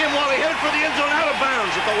 Dick Imwally headed for the end zone, out of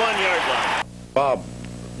bounds at the 1-yard line. Bob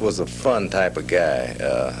was a fun type of guy.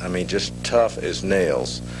 I mean, just tough as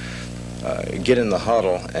nails. Get in the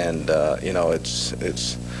huddle, and you know, it's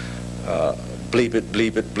bleep it,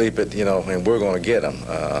 bleep it, bleep it, you know, and we're going to get him.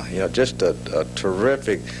 You know, just a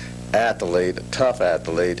terrific athlete, a tough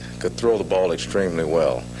athlete, could throw the ball extremely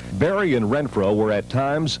well. Berry and Renfro were at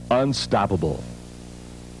times unstoppable.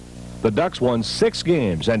 The Ducks won 6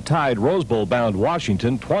 games and tied Rose Bowl-bound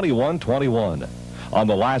Washington 21-21. On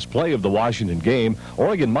the last play of the Washington game,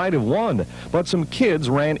 Oregon might have won, but some kids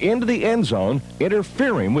ran into the end zone,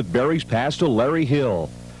 interfering with Berry's pass to Larry Hill.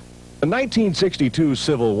 The 1962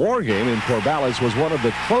 Civil War game in Corvallis was one of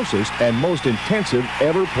the closest and most intensive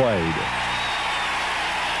ever played.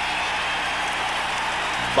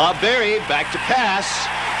 Bob Berry back to pass.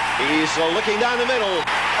 He's looking down the middle.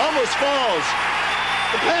 Almost falls.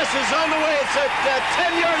 The pass is on the way. It's at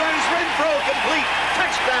 10-yard line. It's Renfro complete.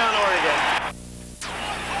 Touchdown, Oregon.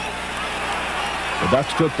 The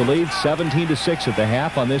Ducks took the lead 17-6 at the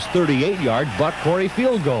half on this 38-yard Buck Quarry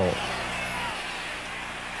field goal.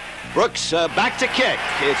 Brooks back to kick.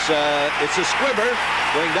 It's a squibber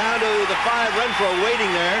going down to the 5. Renfro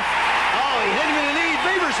waiting there. Oh, he hit him in the knee.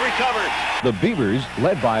 Beavers recovered. The Beavers,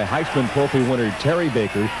 led by Heisman Trophy winner Terry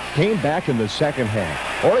Baker, came back in the second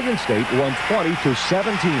half. Oregon State won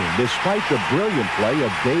 20-17 despite the brilliant play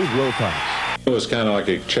of Dave Wilcox. It was kind of like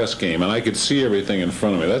a chess game, and I could see everything in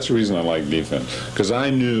front of me. That's the reason I like defense, because I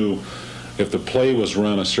knew if the play was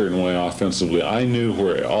run a certain way offensively, I knew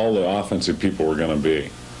where all the offensive people were going to be.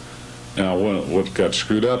 Now, what got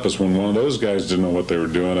screwed up is when one of those guys didn't know what they were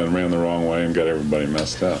doing and ran the wrong way and got everybody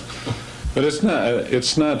messed up. But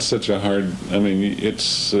it's not such a hard, I mean,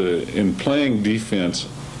 it's in playing defense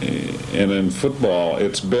and in football,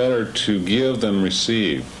 it's better to give than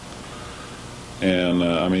receive. And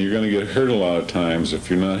I mean, you're going to get hurt a lot of times if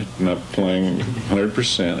you're not playing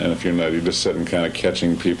 100%, and if you're just sitting kind of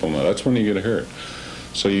catching people. Now, that's when you get hurt.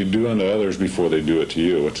 So you do unto others before they do it to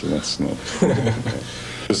you. That's no.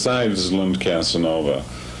 Besides Len Casanova,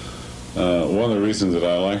 one of the reasons that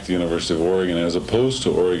I like the University of Oregon as opposed to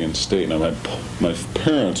Oregon State. Now, my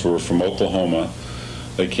parents were from Oklahoma.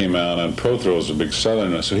 They came out, and Prothero was a big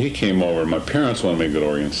Southerner, so he came over. My parents wanted me to go to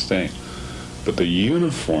Oregon State. But the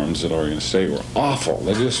uniforms at Oregon State were awful.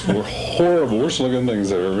 They just were horrible, worst looking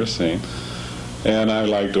things I've ever seen. And I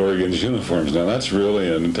liked Oregon's uniforms. Now, that's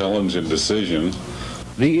really an intelligent decision.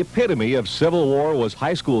 The epitome of Civil War was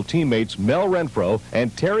high school teammates Mel Renfro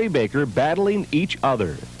and Terry Baker battling each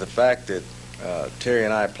other. The fact that Terry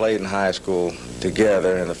and I played in high school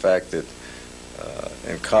together, and the fact that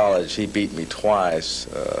in college he beat me twice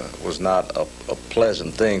was not a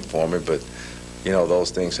pleasant thing for me, but you know, those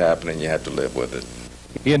things happen and you have to live with it.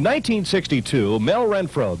 In 1962, Mel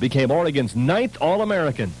Renfro became Oregon's 9th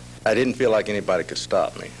All-American. I didn't feel like anybody could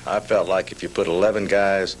stop me. I felt like if you put 11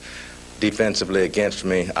 guys defensively against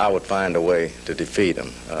me, I would find a way to defeat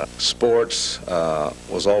them. Sports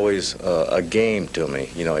was always a game to me.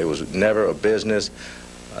 You know, it was never a business.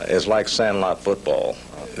 It's like sandlot football.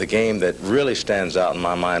 The game that really stands out in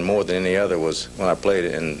my mind more than any other was when I played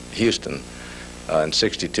in Houston in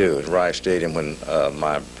 '62 at Rice Stadium, when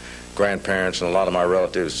my grandparents and a lot of my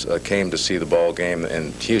relatives came to see the ball game,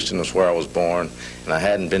 and Houston was where I was born, and I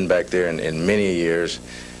hadn't been back there in many years,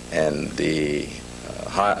 and the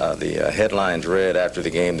headlines read after the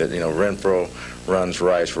game that, Renfro runs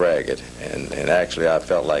Rice ragged, and actually I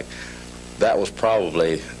felt like that was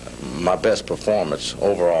probably my best performance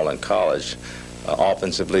overall in college,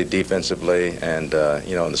 offensively, defensively, and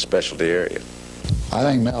in the specialty area. I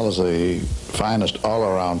think Mel is the finest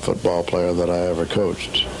all-around football player that I ever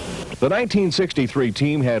coached. The 1963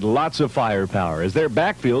 team had lots of firepower as their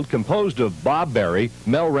backfield, composed of Bob Berry,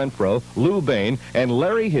 Mel Renfro, Lou Bain, and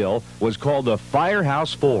Larry Hill, was called the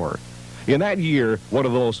Firehouse Four. In that year, one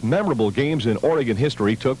of the most memorable games in Oregon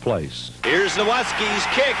history took place. Here's Nowatzki's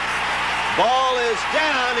kick. Ball is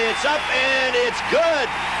down, it's up, and it's good.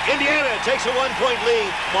 Indiana takes a 1-point lead.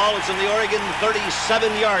 Ball is in the Oregon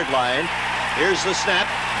 37-yard line. Here's the snap.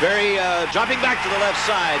 Berry dropping back to the left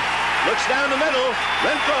side. Looks down the middle.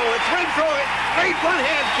 Renfro, it's Renfro. Great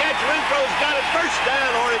one-hand catch. Renfro's got it. First down,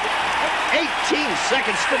 Oregon. 18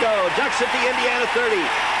 seconds to go. Ducks at the Indiana 30.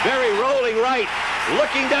 Berry rolling right.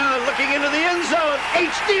 Looking down, looking into the end zone.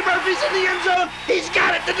 H.D. Murphy's in the end zone. He's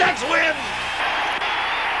got it. The Ducks win.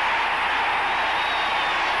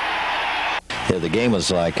 Yeah, the game was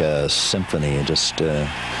like a symphony. It just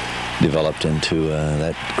developed into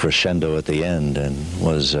that crescendo at the end, and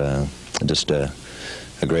was just a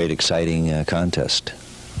great, exciting contest.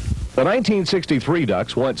 The 1963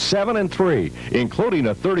 Ducks went 7-3, including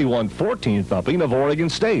a 31-14 thumping of Oregon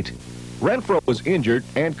State. Renfro was injured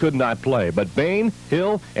and could not play, but Bain,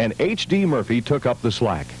 Hill, and H.D. Murphy took up the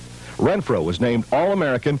slack. Renfro was named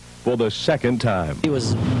All-American for the second time. He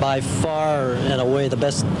was by far and away the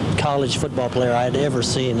best college football player I had ever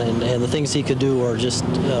seen, and the things he could do were just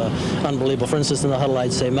unbelievable. For instance, in the huddle,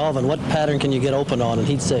 I'd say, "Melvin, what pattern can you get open on?" And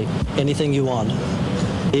he'd say, "Anything you want."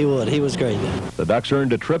 He would. He was great. The Ducks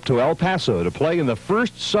earned a trip to El Paso to play in the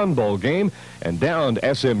first Sun Bowl game and downed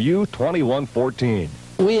SMU 21-14.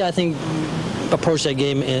 We, I think, approached that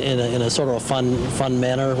game in a sort of a fun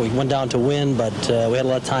manner. We went down to win, but we had a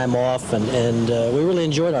lot of time off, and we really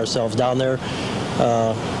enjoyed ourselves down there.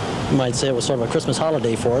 You might say it was sort of a Christmas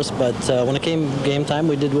holiday for us, but when it came game time,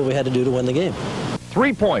 we did what we had to do to win the game.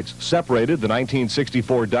 3 points separated the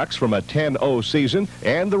 1964 Ducks from a 10-0 season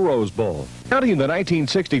and the Rose Bowl. Counting the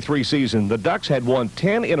 1963 season, the Ducks had won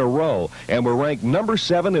 10 in a row and were ranked number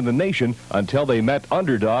 7 in the nation until they met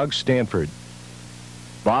underdog Stanford.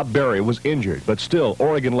 Bob Berry was injured, but still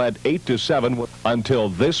Oregon led 8-7 until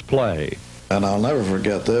this play. And I'll never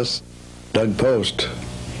forget this. Doug Post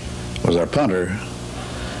was our punter,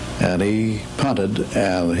 and he punted,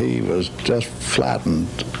 and he was just flattened.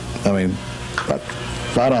 I mean,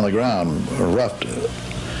 flat on the ground, roughed,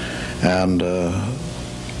 and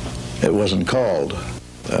it wasn't called.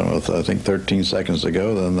 And with, I think, 13 seconds to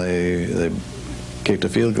go, then they kicked a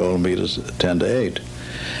field goal and beat us 10-8.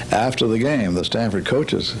 After the game, the Stanford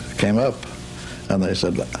coaches came up, and they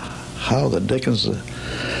said, "How the dickens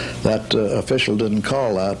that official didn't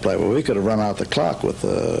call that play?" Well, we could have run out the clock with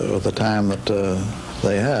the time that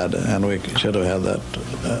they had, and we should have had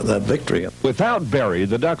that victory. Without Berry,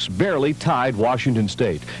 the Ducks barely tied Washington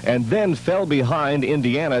State, and then fell behind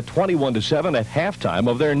Indiana 21-7 at halftime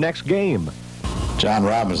of their next game. John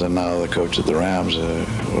Robinson, now the coach of the Rams,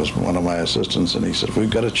 was one of my assistants, and he said, "We've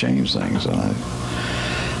got to change things." And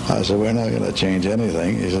I said, "We're not going to change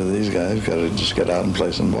anything." He said, "These guys got to just get out and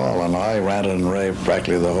play some ball." And I ranted and raved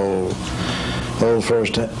practically the whole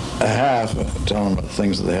first half, telling them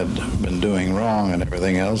things that they had been doing wrong and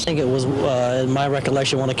everything else. I think it was, in my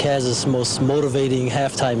recollection, one of Kaz's most motivating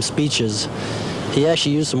halftime speeches. He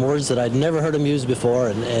actually used some words that I'd never heard him use before,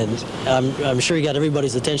 and I'm sure he got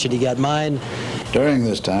everybody's attention. He got mine. During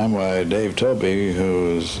this time, Dave Toby,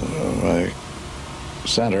 who was my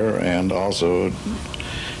center and also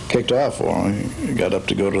kicked off for me, he got up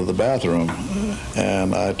to go to the bathroom,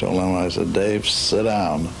 and I told him, I said, "Dave, sit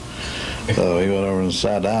down." So he went over and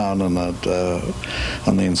sat down, and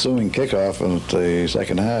on the ensuing kickoff in the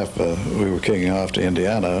second half, we were kicking off to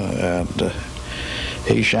Indiana, and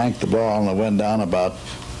he shanked the ball, and it went down about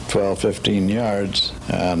 12, 15 yards,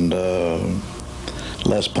 and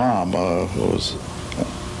Les Palm was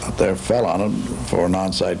up there, fell on it for an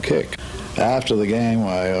onside kick. After the game,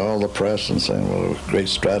 all the press and saying what a great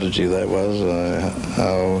strategy that was,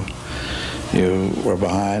 how you were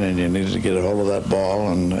behind and you needed to get a hold of that ball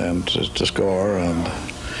and to score. And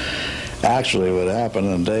actually what happened,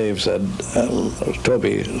 and Dave said,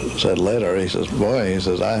 Toby said later, he says, boy, he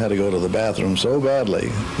says, I had to go to the bathroom so badly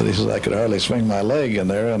that he says I could hardly swing my leg in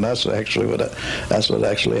there, and that's what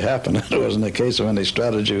actually happened. It wasn't a case of any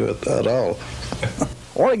strategy at all.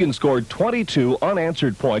 Oregon scored 22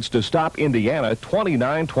 unanswered points to stop Indiana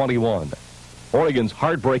 29-21. Oregon's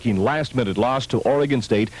heartbreaking last-minute loss to Oregon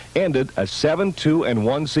State ended a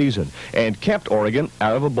 7-2-1 season and kept Oregon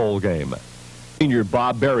out of a bowl game. Senior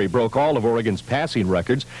Bob Berry broke all of Oregon's passing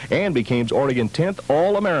records and became Oregon's 10th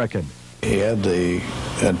All-American. He had the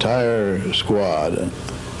entire squad and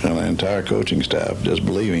the entire coaching staff just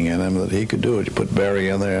believing in him that he could do it. You put Berry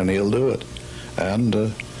in there and he'll do it. And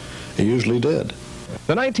he usually did.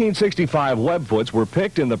 The 1965 Webfoots were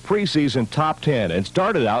picked in the preseason top 10 and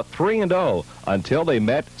started out 3-0 until they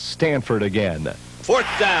met Stanford again.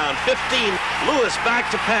 4th down, 15. Lewis back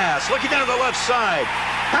to pass, looking down the left side.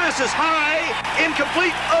 Pass is high,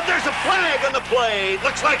 incomplete. Oh, there's a flag on the play.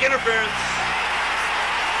 Looks like interference.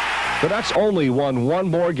 The Ducks only won one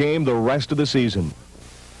more game the rest of the season.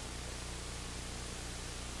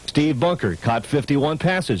 Steve Bunker caught 51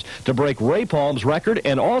 passes to break Ray Palm's record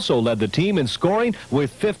and also led the team in scoring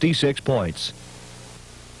with 56 points.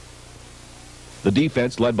 The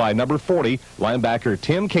defense, led by number 40, linebacker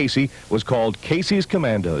Tim Casey, was called Casey's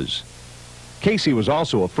Commandos. Casey was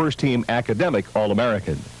also a first-team academic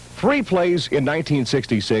All-American. 3 plays in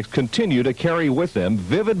 1966 continue to carry with them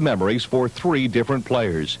vivid memories for 3 different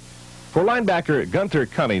players. For linebacker Gunther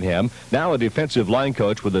Cunningham, now a defensive line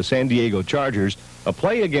coach with the San Diego Chargers, a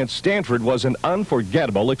play against Stanford was an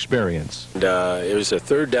unforgettable experience. It was a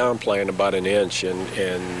 3rd down play in about an inch, and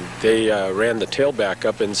they ran the tailback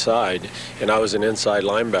up inside, and I was an inside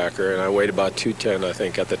linebacker, and I weighed about 210, I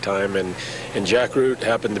think, at the time, and Jack Root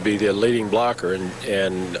happened to be the leading blocker,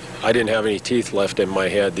 and I didn't have any teeth left in my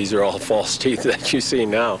head. These are all false teeth that you see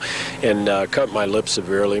now, and cut my lip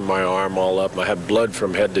severely, my arm all up. I had blood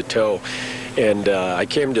from head to toe. And I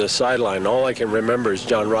came to the sideline, and all I can remember is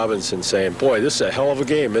John Robinson saying, boy, this is a hell of a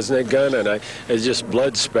game, isn't it, Gun? And it just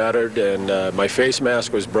blood spattered, and my face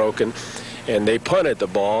mask was broken. And they punted the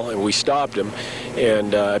ball, and we stopped them.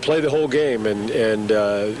 And I played the whole game, and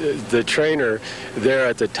the trainer there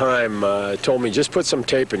at the time told me, just put some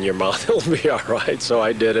tape in your mouth. It'll be all right. So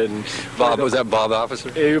I did it. And Bob, was that Bob Officer?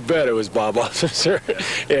 You bet it was Bob Officer.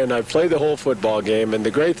 And I played the whole football game. And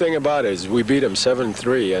the great thing about it is we beat them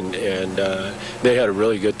 7-3, and they had a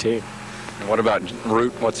really good team. What about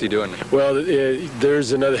Root? What's he doing? Well,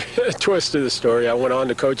 there's another twist to the story. I went on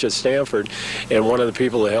to coach at Stanford, and one of the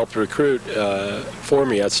people that helped recruit for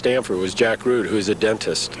me at Stanford was Jack Root, who's a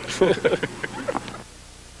dentist.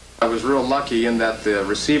 I was real lucky in that the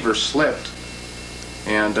receiver slipped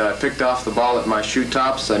and picked off the ball at my shoe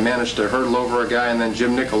tops. I managed to hurdle over a guy, and then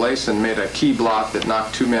Jim Nicolason made a key block that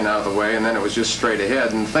knocked 2 men out of the way, and then it was just straight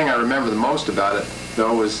ahead. And the thing I remember the most about it,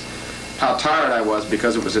 though, was how tired I was,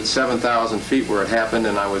 because it was at 7,000 feet where it happened,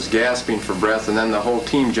 and I was gasping for breath, and then the whole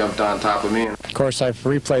team jumped on top of me. Of course, I've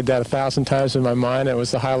replayed that 1,000 times in my mind. It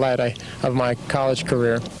was the highlight of my college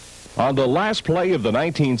career. On the last play of the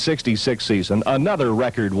 1966 season, another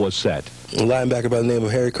record was set. A linebacker by the name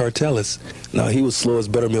of Harry Cartelis. Now, he was slow as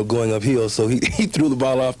buttermilk going uphill, so he threw the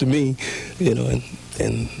ball off to me, and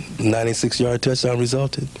 96-yard touchdown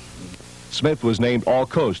resulted. Smith was named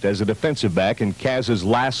All-Coast as a defensive back in Kaz's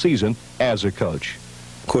last season as a coach.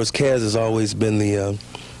 Of course, Kaz has always been the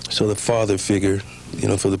father figure,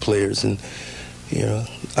 for the players, and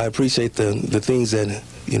I appreciate the things that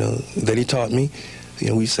that he taught me.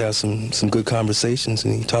 We used to have some good conversations,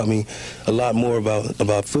 and he taught me a lot more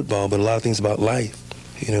about football, but a lot of things about life,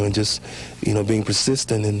 and just being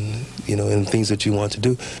persistent and in things that you want to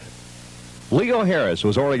do. Leo Harris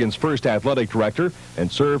was Oregon's first athletic director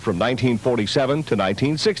and served from 1947 to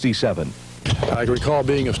 1967. I recall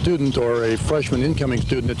being a student or a freshman incoming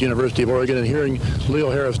student at the University of Oregon and hearing Leo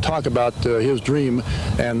Harris talk about his dream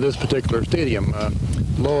and this particular stadium.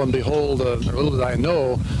 Lo and behold, little did I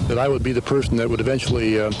know that I would be the person that would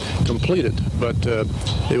eventually complete it. But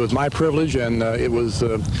it was my privilege, and it was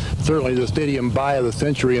certainly the stadium buy of the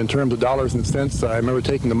century in terms of dollars and cents. I remember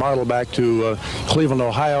taking the model back to Cleveland,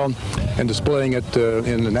 Ohio, and displaying it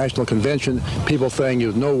in the National Convention. People saying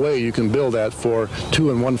there's no way you can build that for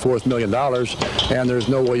 $2 1/4 million, and there's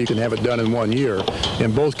no way you can have it done in 1 year.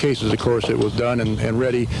 In both cases, of course, it was done and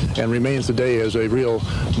ready, and remains today as a real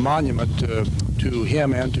monument to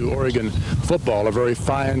him and to Oregon football, a very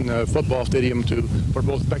fine football stadium for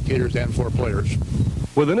both spectators and for players.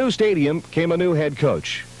 With the new stadium came a new head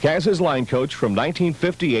coach, Kaz's line coach from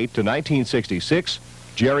 1958 to 1966,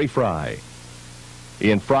 Jerry Fry.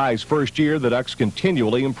 In Fry's first year, the Ducks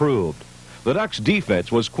continually improved. The Ducks'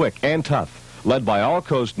 defense was quick and tough, led by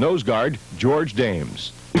all-coast nose guard George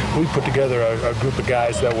Dames. We put together a group of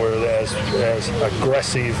guys that were as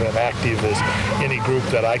aggressive and active as any group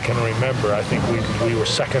that I can remember. I think we were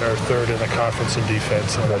second or third in the conference in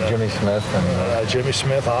defense. Jimmy Smith and Jimmy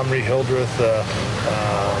Smith, Omri Hildreth,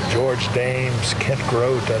 George Dames, Kent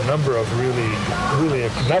Grote, a number of really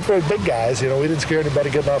not very big guys. You know, we didn't scare anybody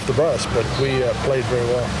getting off the bus, but we played very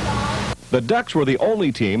well. The Ducks were the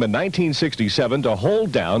only team in 1967 to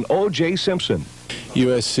hold down O.J. Simpson.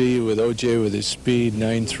 USC with OJ with his speed,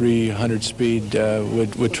 9.3, 100 speed,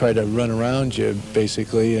 would try to run around you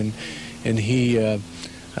basically, and he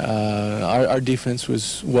our defense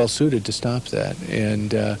was well suited to stop that,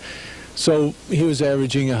 and so he was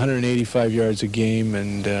averaging 185 yards a game,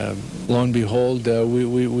 and lo and behold,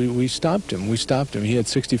 we stopped him. We stopped him. He had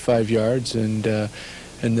 65 yards, and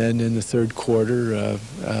then in the third quarter,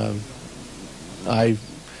 I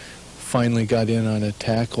finally got in on a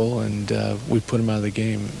tackle, and we put him out of the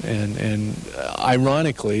game. And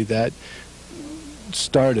ironically, that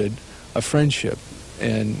started a friendship,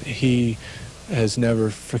 and he has never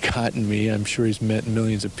forgotten me. I'm sure he's met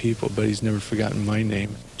millions of people, but he's never forgotten my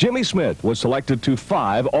name. Jimmy Smith was selected to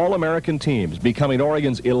 5 All-American teams, becoming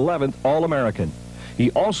Oregon's 11th All-American. He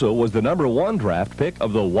also was the #1 draft pick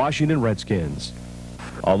of the Washington Redskins.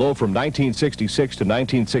 Although from 1966 to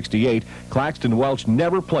 1968, Claxton Welch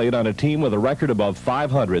never played on a team with a record above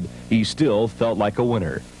 500, he still felt like a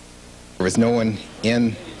winner. There was no one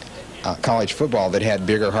in college football that had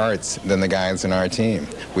bigger hearts than the guys in our team.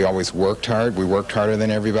 We always worked hard. We worked harder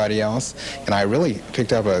than everybody else. And I really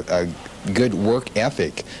picked up a good work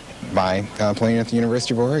ethic by playing at the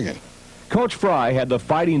University of Oregon. Coach Fry had the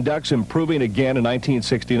Fighting Ducks improving again in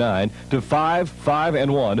 1969 to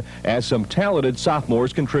 5-5-1 as some talented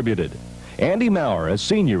sophomores contributed. Andy Maurer, a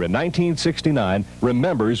senior in 1969,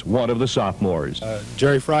 remembers one of the sophomores.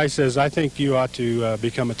 Jerry Fry says, "I think you ought to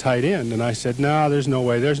become a tight end." And I said, "No, there's no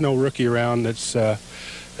way. There's no rookie around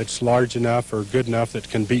that's large enough or good enough that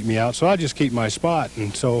can beat me out, so I'll just keep my spot."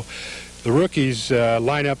 And so the rookies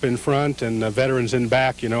line up in front and the veterans in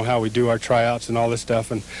back. You know how we do our tryouts and all this stuff.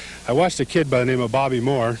 And I watched a kid by the name of Bobby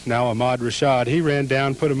Moore, now Ahmad Rashad. He ran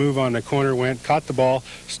down, put a move on the corner, caught the ball,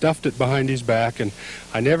 stuffed it behind his back, and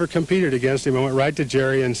I never competed against him. I went right to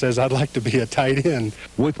Jerry and says, "I'd like to be a tight end."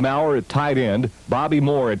 With Maurer at tight end, Bobby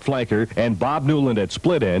Moore at flanker, and Bob Newland at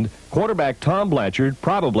split end, quarterback Tom Blanchard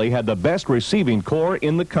probably had the best receiving corps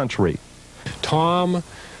in the country. Tom,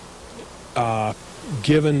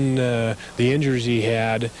 given the injuries he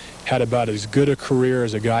had about as good a career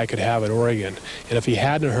as a guy could have at Oregon. And if he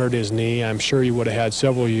hadn't hurt his knee, I'm sure he would have had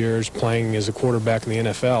several years playing as a quarterback in the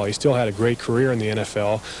NFL. He still had a great career in the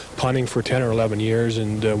NFL, punting for 10 or 11 years,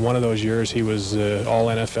 and one of those years he was all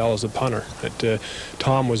NFL as a punter.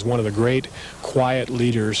 Tom was one of the great quiet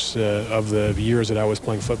leaders of the years that I was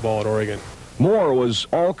playing football at Oregon. Moore was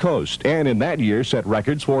all-coast, and in that year set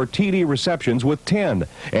records for TD receptions with 10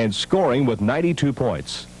 and scoring with 92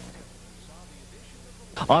 points.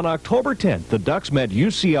 On October 10th, the Ducks met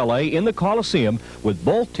UCLA in the Coliseum, with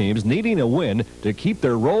both teams needing a win to keep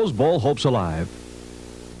their Rose Bowl hopes alive.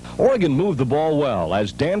 Oregon moved the ball well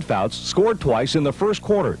as Dan Fouts scored twice in the first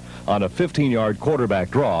quarter on a 15-yard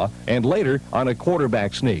quarterback draw and later on a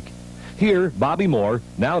quarterback sneak. Here, Bobby Moore,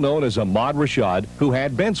 now known as Ahmad Rashad, who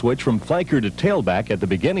had been switched from flanker to tailback at the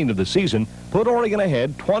beginning of the season, put Oregon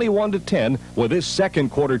ahead 21-10 with his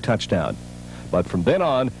second quarter touchdown. But from then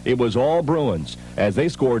on, it was all Bruins, as they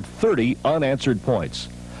scored 30 unanswered points.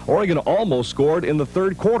 Oregon almost scored in the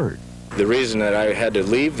third quarter. The reason that I had to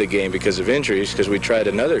leave the game because of injuries, because we tried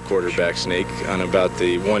another quarterback sneak on about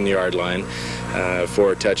the 1-yard line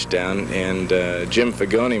for a touchdown, and Jim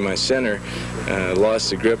Fagoni, my center, lost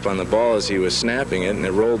the grip on the ball as he was snapping it, and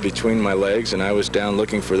it rolled between my legs, and I was down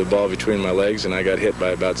looking for the ball between my legs, and I got hit by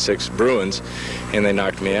about 6 Bruins, and they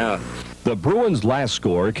knocked me out. The Bruins' last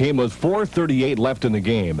score came with 4:38 left in the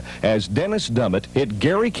game as Dennis Dummett hit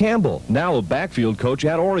Gary Campbell, now a backfield coach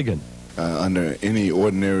at Oregon. Under any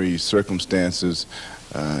ordinary circumstances,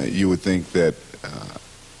 you would think that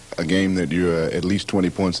a game that you're at least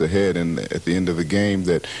 20 points ahead, and at the end of the game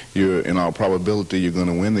that you're, in all probability, you're going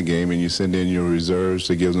to win the game, and you send in your reserves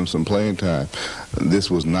to give them some playing time.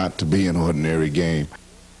 This was not to be an ordinary game.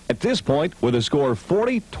 At this point, with a score of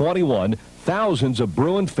 40-21, thousands of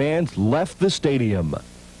Bruin fans left the stadium.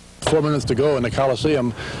 4 minutes to go in the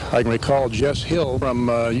Coliseum. I can recall Jess Hill from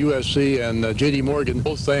USC and J.D. Morgan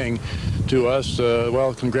both saying to us,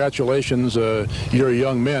 well, congratulations, your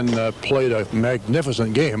young men played a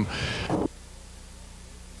magnificent game.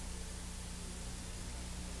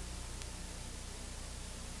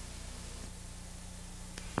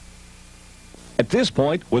 this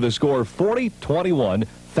point, with a score 40-21,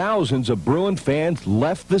 thousands of Bruin fans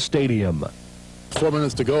left the stadium. 4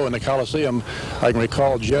 minutes to go in the Coliseum. I can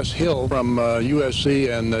recall Jess Hill from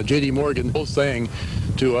USC and J.D. Morgan both saying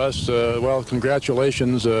to us, well,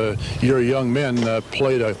 congratulations, your young men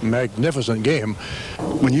played a magnificent game.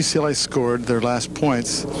 When UCLA scored their last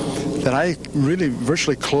points, that I really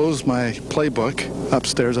virtually closed my playbook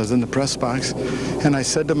upstairs. I was in the press box, and I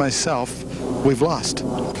said to myself, we've lost.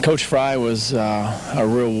 Coach Fry was a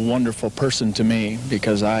real wonderful person to me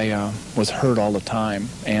because I was hurt all the time,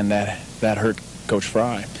 and that hurt Coach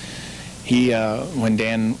Fry. He, when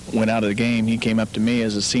Dan went out of the game, he came up to me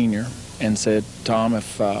as a senior and said, Tom,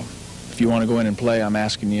 if you want to go in and play, I'm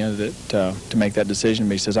asking you to make that decision.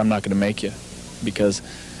 But he says, I'm not going to make you because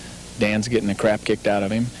Dan's getting the crap kicked out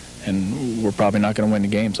of him, and we're probably not going to win the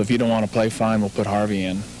game. So if you don't want to play, fine, we'll put Harvey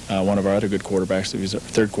in, one of our other good quarterbacks. He was our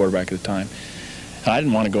third quarterback at the time. And I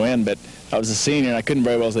didn't want to go in, but I was a senior, and I couldn't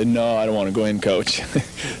very well say, no, I don't want to go in, Coach.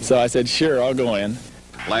 So I said, sure, I'll go in.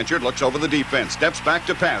 Blanchard looks over the defense, steps back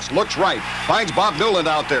to pass, looks right, finds Bob Newland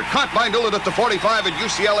out there, caught by Newland at the 45 in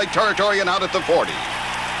UCLA territory and out at the 40.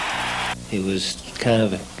 It was kind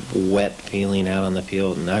of a wet feeling out on the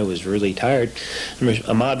field, and I was really tired.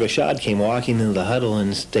 Ahmad Rashad came walking into the huddle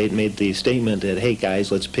and made the statement that, hey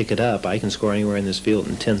guys, let's pick it up. I can score anywhere in this field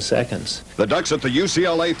in 10 seconds. The Ducks at the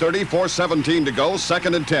UCLA 30, 4:17 to go,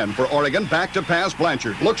 2nd and 10 for Oregon. Back to pass,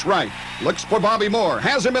 Blanchard looks right, looks for Bobby Moore,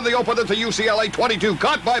 has him in the open at the UCLA 22,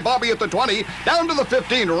 caught by Bobby at the 20, down to the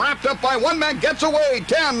 15, wrapped up by one man, gets away,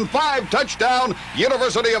 10-5, touchdown,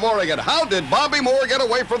 University of Oregon. How did Bobby Moore get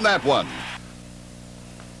away from that one?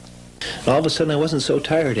 And all of a sudden I wasn't so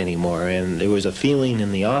tired anymore, and there was a feeling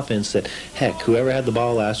in the offense that, heck, whoever had the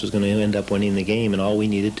ball last was going to end up winning the game, and all we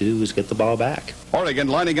needed to do was get the ball back. Oregon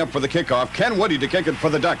lining up for the kickoff. Ken Woody to kick it for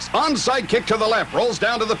the Ducks. Onside kick to the left, rolls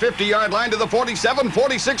down to the 50-yard line to the 47,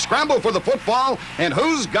 46, scramble for the football, and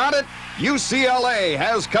who's got it? UCLA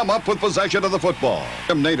has come up with possession of the football.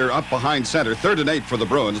 Tim Nader up behind center, 3rd and 8 for the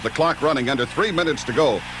Bruins. The clock running under 3 minutes to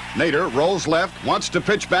go. Nader rolls left, wants to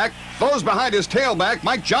pitch back, throws behind his tailback.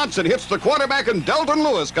 Mike Johnson hits the quarterback, and Delton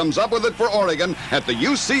Lewis comes up with it for Oregon at the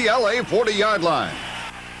UCLA 40-yard line.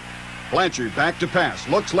 Blanchard back to pass,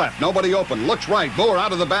 looks left, nobody open, looks right, Moore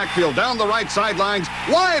out of the backfield, down the right sidelines,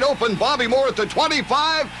 wide open, Bobby Moore at the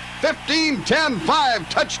 25, 15, 10, 5,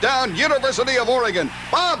 touchdown, University of Oregon.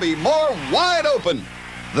 Bobby Moore wide open.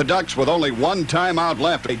 The Ducks with only one timeout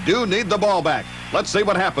left. They do need the ball back. Let's see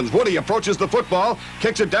what happens. Woody approaches the football,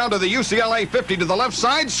 kicks it down to the UCLA 50 to the left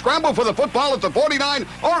side, scramble for the football at the 49.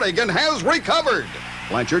 Oregon has recovered.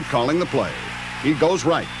 Blanchard calling the play. He goes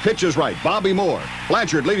right, pitches right, Bobby Moore.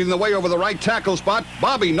 Blanchard leading the way over the right tackle spot.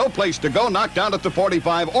 Bobby, no place to go, knocked down at the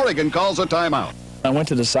 45. Oregon calls a timeout. I went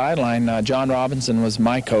to the sideline. John Robinson was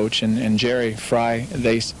my coach, and Jerry Fry,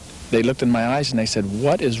 they looked in my eyes and they said,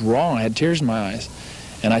 what is wrong? I had tears in my eyes.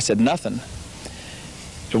 And I said, nothing.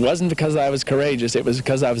 It wasn't because I was courageous. It was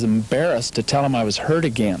because I was embarrassed to tell him I was hurt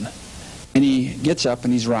again. And he gets up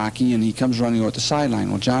and he's Rocky and he comes running over the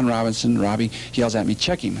sideline. Well, John Robinson, Robbie, yells at me,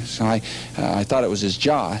 check him. So I thought it was his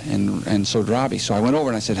jaw, and so did Robbie. So I went over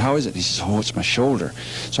and I said, how is it? And he says, oh, it's my shoulder.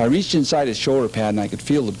 So I reached inside his shoulder pad and I could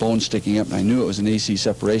feel the bone sticking up, and I knew it was an AC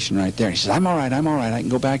separation right there. He says, I'm all right, I can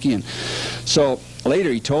go back in. So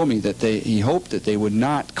later he told me that he hoped that they would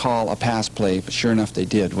not call a pass play, but sure enough they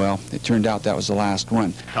did. Well, it turned out that was the last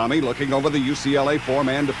one. Tommy looking over the UCLA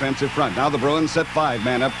 4-man defensive front. Now the Bruins set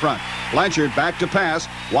 5-man up front. Blanchard back to pass,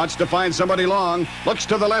 wants to find somebody long, looks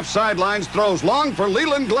to the left sidelines, throws long for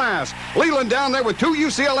Leland Glass. Leland down there with 2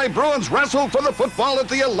 UCLA Bruins wrestle for the football at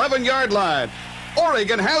the 11-yard line.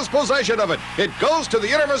 Oregon has possession of it. It goes to the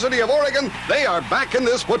University of Oregon. They are back in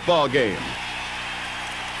this football game.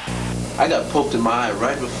 I got poked in my eye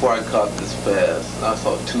right before I caught this pass. I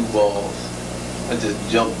saw 2 balls. I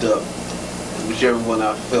just jumped up. Whichever one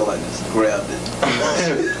I felt, I just grabbed it.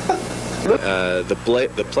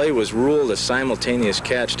 The play was ruled a simultaneous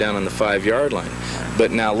catch down on the 5-yard line.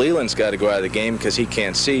 But now Leland's got to go out of the game because he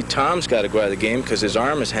can't see. Tom's got to go out of the game because his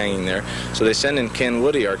arm is hanging there. So they send in Ken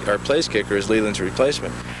Woody, our place kicker, as Leland's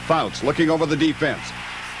replacement. Fouts looking over the defense.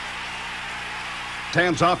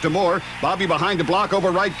 Hands off to Moore. Bobby behind the block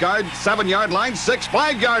over right guard. 7-yard line, 6,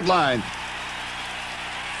 5-yard line.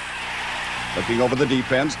 Looking over the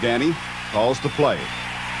defense, Danny calls the play.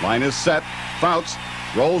 Line is set. Fouts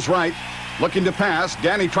rolls right. Looking to pass.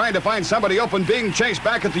 Danny trying to find somebody open, being chased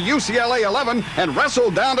back at the UCLA 11 and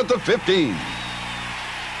wrestled down at the 15.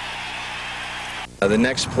 The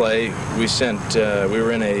next play, we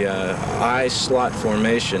were in a I slot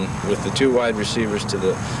formation with the two wide receivers to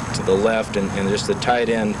the left and just the tight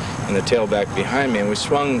end and the tailback behind me. And we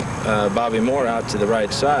swung Bobby Moore out to the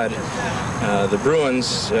right side. The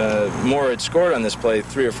Bruins, Moore had scored on this play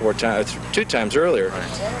 3 or 4 times, 2 times earlier.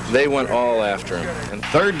 They went all after him. And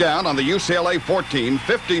third down on the UCLA 14,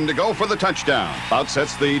 15 to go for the touchdown. Fouts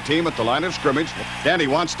sets the team at the line of scrimmage. Danny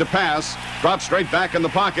wants to pass, drops straight back in the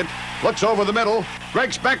pocket, looks over the middle.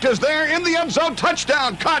 Greg Specht is there in the end zone.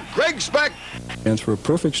 Touchdown, caught Greg Specht. And for a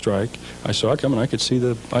perfect strike, I saw it coming. I could see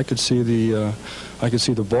the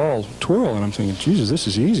ball twirl, and I'm thinking, Jesus, this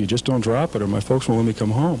is easy. Just don't drop it, or my folks won't let me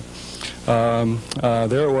come home.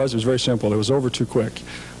 There it was. It was very simple. It was over too quick.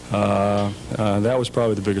 That was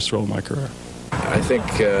probably the biggest throw of my career. I think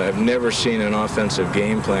I've never seen an offensive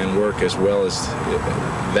game plan work as well as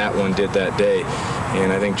that one did that day,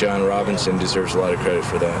 and I think John Robinson deserves a lot of credit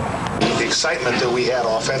for that. The excitement that we had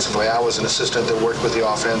offensively, I was an assistant that worked with the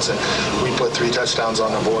offense, and we put 3 touchdowns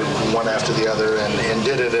on the board, one after the other, and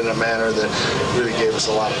did it in a manner that really gave us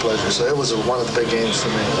a lot of pleasure. So it was one of the big games for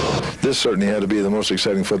me. This certainly had to be the most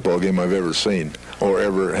exciting football game I've ever seen or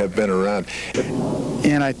ever have been around.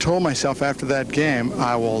 And I told myself after that game,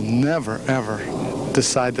 I will never, ever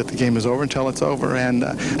decide that the game is over until it's over. And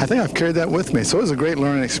I think I've carried that with me. So it was a great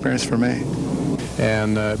learning experience for me.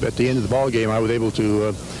 And at the end of the ball game, I was able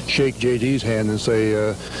to shake J.D.'s hand and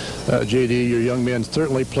say, J.D., your young men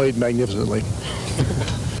certainly played magnificently.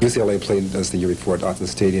 UCLA played us the year before at Autzen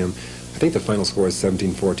Stadium. I think the final score is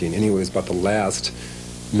 17-14. Anyway, it was about the last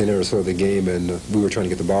minute or so of the game, and we were trying to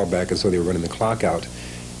get the ball back, and so they were running the clock out.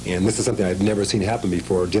 And this is something I've never seen happen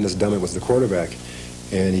before. Dennis Dummett was the quarterback,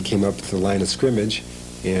 and he came up to the line of scrimmage,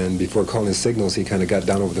 and before calling his signals, he kind of got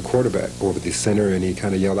down over the quarterback, over the center, and he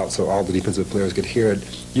kind of yelled out so all the defensive players could hear it,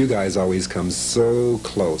 "You guys always come so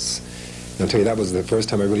close." And I'll tell you, that was the first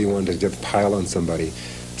time I really wanted to just pile on somebody.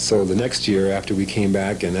 So the next year, after we came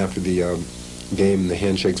back and after the game, the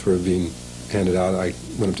handshakes were being handed out, I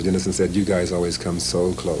went up to Dennis and said, "You guys always come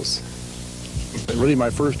so close." Really my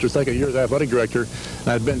first or second year as athletic director, and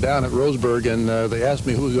I'd been down at Roseburg, and they asked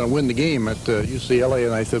me who was going to win the game at UCLA,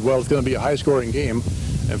 and I said, well, it's going to be a high-scoring game.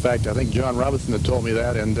 In fact, I think John Robinson had told me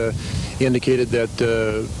that, and indicated that,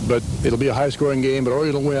 but it'll be a high-scoring game, but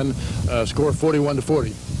Oregon will win, score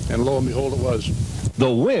 41-40, and lo and behold, it was. The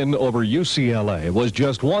win over UCLA was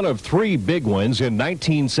just one of 3 big wins in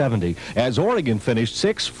 1970 as Oregon finished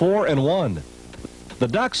 6-4-1. The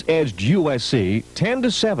Ducks edged USC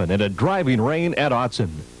 10-7 in a driving rain at Autzen.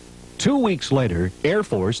 2 weeks later, Air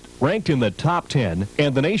Force, ranked in the top 10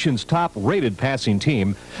 and the nation's top-rated passing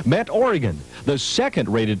team, met Oregon, the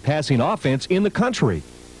second-rated passing offense in the country.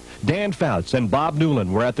 Dan Fouts and Bob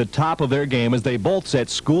Newland were at the top of their game as they both set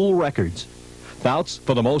school records. Fouts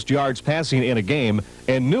for the most yards passing in a game,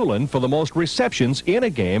 and Newland for the most receptions in a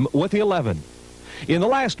game with 11. In the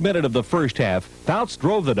last minute of the first half, Fouts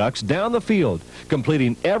drove the Ducks down the field,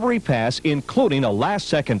 completing every pass, including a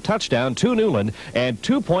last-second touchdown to Newland and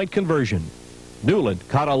 2-point conversion. Newland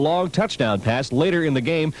caught a long touchdown pass later in the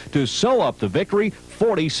game to sew up the victory,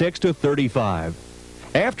 46-35.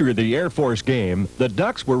 After the Air Force game, the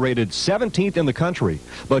Ducks were rated 17th in the country,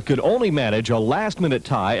 but could only manage a last-minute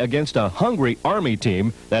tie against a hungry Army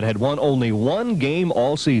team that had won only 1 game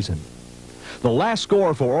all season. The last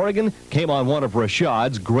score for Oregon came on one of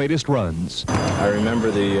Rashad's greatest runs. I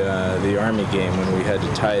remember the Army game when we had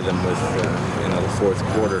to tie them with the fourth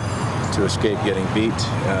quarter to escape getting beat.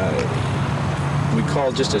 We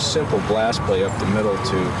called just a simple blast play up the middle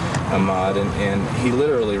to Ahmad, and he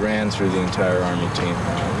literally ran through the entire Army team,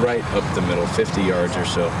 right up the middle, 50 yards or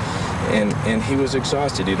so. And he was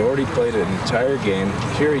exhausted. He'd already played an entire game.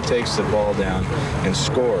 Here he takes the ball down and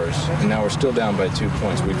scores. And now we're still down by 2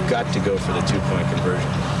 points. We've got to go for the 2-point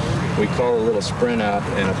conversion. We call a little sprint out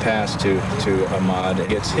and a pass to Ahmad.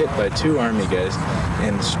 Gets hit by 2 Army guys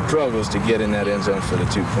and struggles to get in that end zone for the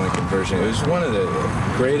 2-point conversion. It was one of the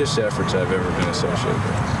greatest efforts I've ever been associated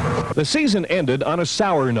with. The season ended on a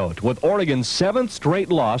sour note with Oregon's 7th straight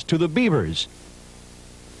loss to the Beavers.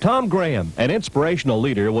 Tom Graham, an inspirational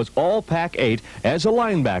leader, was All-Pac-8 as a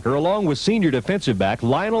linebacker along with senior defensive back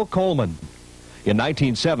Lionel Coleman. In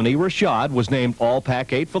 1970, Rashad was named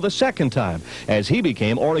All-Pac-8 for the second time as he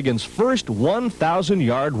became Oregon's first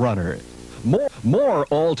 1,000-yard runner. More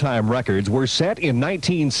all-time records were set in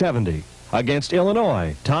 1970. Against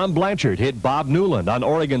Illinois, Tom Blanchard hit Bob Newland on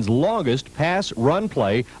Oregon's longest pass-run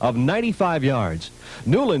play of 95 yards.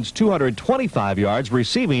 Newland's 225 yards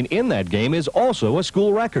receiving in that game is also a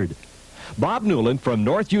school record. Bob Newland from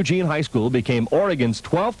North Eugene High School became Oregon's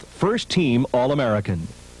 12th first-team All-American.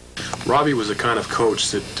 Robbie was the kind of coach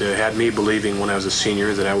that had me believing when I was a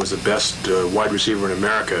senior that I was the best wide receiver in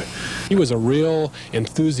America. He was a real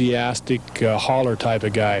enthusiastic hauler type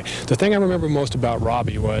of guy. The thing I remember most about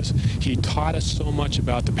Robbie was he taught us so much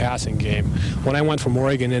about the passing game. When I went from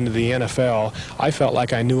Oregon into the NFL, I felt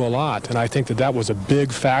like I knew a lot, and I think that that was a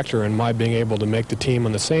big factor in my being able to make the team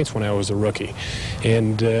on the Saints when I was a rookie.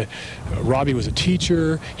 And Robbie was a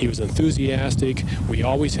teacher, he was enthusiastic, we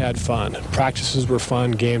always had fun. Practices were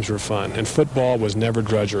fun, games were fun, and football was never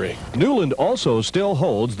drudgery. Newland also still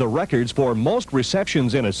holds the records for most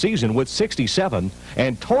receptions in a season with 67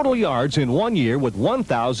 and total yards in 1 year with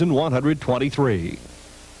 1,123.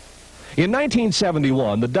 In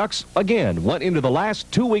 1971, the Ducks again went into the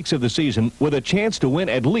last 2 weeks of the season with a chance to win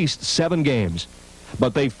at least 7 games.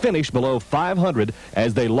 But they finished below 500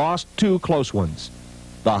 as they lost 2 close ones.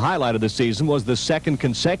 The highlight of the season was the second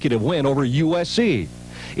consecutive win over USC.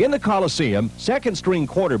 In the Coliseum, second-string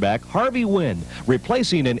quarterback Harvey Wynn,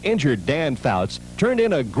 replacing an injured Dan Fouts, turned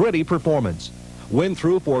in a gritty performance. Wynn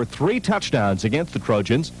threw for 3 touchdowns against the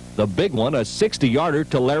Trojans, the big one a 60-yarder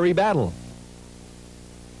to Larry Battle.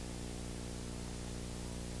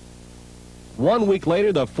 1 week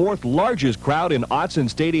later, the 4th largest crowd in Autzen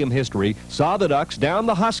Stadium history saw the Ducks down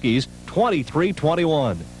the Huskies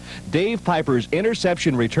 23-21. Dave Piper's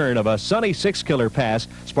interception return of a Sonny Six-Killer pass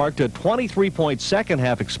sparked a 23-point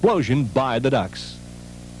second-half explosion by the Ducks.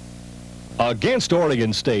 Against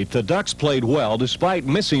Oregon State, the Ducks played well despite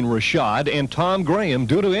missing Rashad and Tom Graham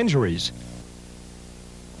due to injuries.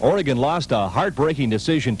 Oregon lost a heartbreaking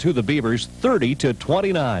decision to the Beavers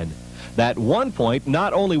 30-29. That 1 point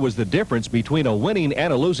not only was the difference between a winning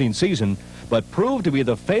and a losing season, but proved to be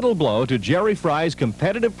the fatal blow to Jerry Fry's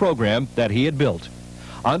competitive program that he had built.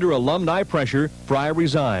 Under alumni pressure, Fry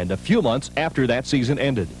resigned a few months after that season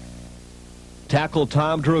ended. Tackle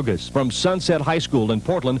Tom Drugas from Sunset High School in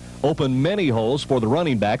Portland opened many holes for the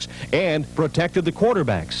running backs and protected the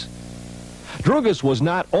quarterbacks. Drugas was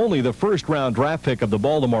not only the first-round draft pick of the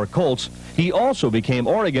Baltimore Colts, he also became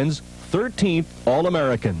Oregon's 13th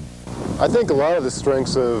All-American. I think a lot of the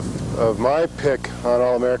strengths of my pick on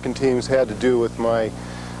All-American teams had to do with my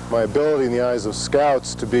ability in the eyes of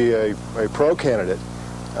scouts to be a pro candidate.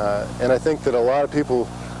 And I think that a lot of people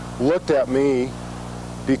looked at me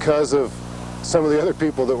because of some of the other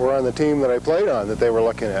people that were on the team that I played on that they were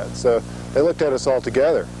looking at. So they looked at us all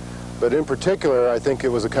together. But in particular, I think it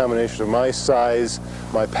was a combination of my size,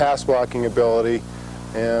 my pass blocking ability,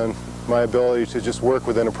 and my ability to just work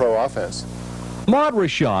within a pro offense. Ahmad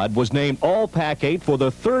Rashad was named All-Pac-8 for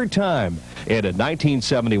the 3rd time, and in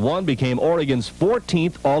 1971 became Oregon's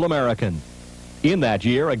 14th All-American. In that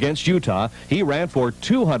year against Utah, he ran for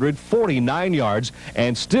 249 yards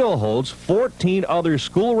and still holds 14 other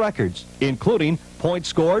school records, including points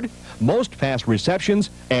scored, most pass receptions,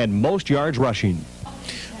 and most yards rushing.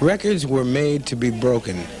 Records were made to be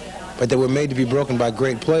broken, but they were made to be broken by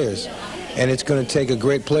great players. And it's going to take a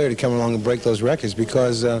great player to come along and break those records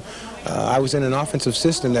because I was in an offensive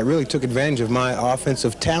system that really took advantage of my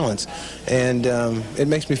offensive talents. And it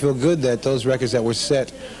makes me feel good that those records that were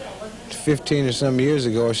set 15 or some years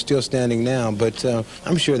ago are still standing now, but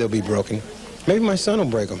I'm sure they'll be broken. Maybe my son will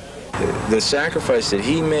break them. The sacrifice that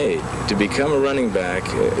he made to become a running back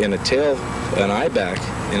in an I-back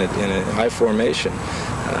in a high formation,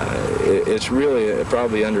 it's really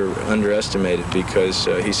probably underestimated because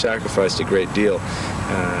he sacrificed a great deal.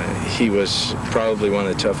 He was probably one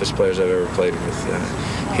of the toughest players I've ever played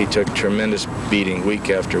with. He took tremendous beating week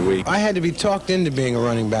after week. I had to be talked into being a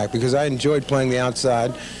running back because I enjoyed playing the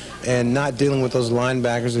outside and not dealing with those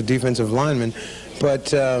linebackers or defensive linemen.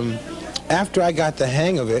 But after I got the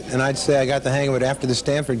hang of it, and I'd say I got the hang of it after the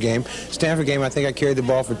Stanford game, I think I carried the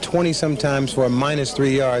ball for 20-some times for a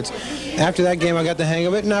 -3 yards. After that game, I got the hang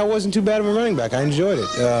of it, and I wasn't too bad of a running back. I enjoyed it.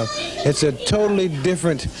 It's a totally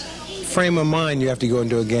different frame of mind you have to go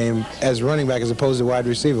into a game as running back as opposed to wide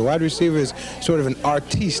receiver. Wide receiver is sort of an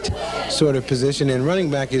artiste sort of position, and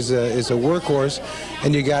running back is a workhorse,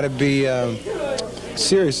 and you got to be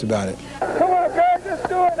serious about it.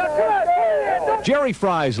 Jerry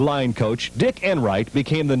Fry's line coach, Dick Enright,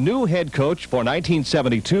 became the new head coach for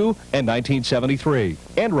 1972 and 1973.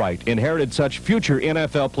 Enright inherited such future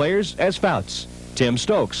NFL players as Fouts, Tim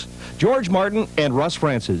Stokes, George Martin, and Russ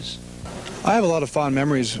Francis. I have a lot of fond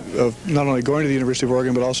memories of not only going to the University of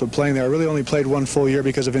Oregon, but also playing there. I really only played 1 full year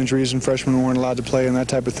because of injuries, and freshmen weren't allowed to play and that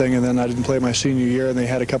type of thing, and then I didn't play my senior year, and they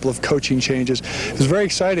had a couple of coaching changes. It was very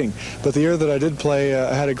exciting, but the year that I did play,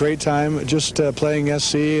 I had a great time just playing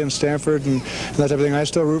SC and Stanford and that type of thing. I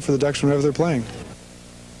still root for the Ducks whenever they're playing.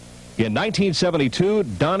 In 1972,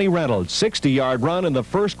 Donnie Reynolds' 60-yard run in the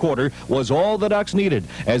first quarter was all the Ducks needed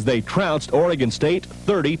as they trounced Oregon State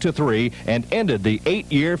 30-3 and ended the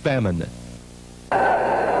 8-year famine.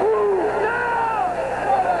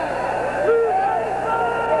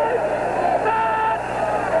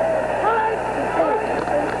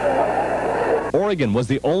 Oregon was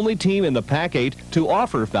the only team in the Pac-8 to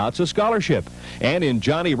offer Fouts a scholarship, and in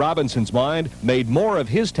Johnny Robinson's mind, made more of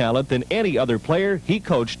his talent than any other player he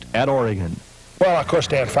coached at Oregon. Well, of course,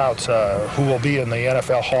 Dan Fouts, who will be in the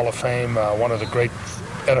NFL Hall of Fame, one of the great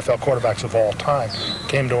NFL quarterbacks of all time,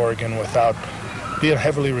 came to Oregon without being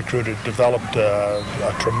heavily recruited, developed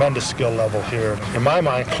a tremendous skill level here. In my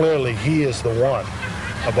mind, clearly, he is the one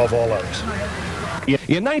above all others.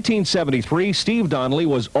 In 1973, Steve Donnelly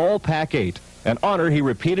was all Pac-8, an honor he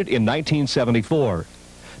repeated in 1974.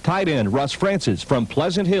 Tight end Russ Francis from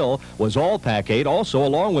Pleasant Hill was all Pac-8, also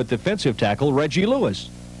along with defensive tackle Reggie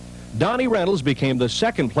Lewis. Donnie Reynolds became the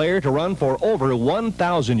second player to run for over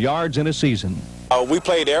 1,000 yards in a season. We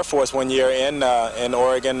played Air Force one year in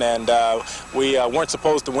Oregon, and we weren't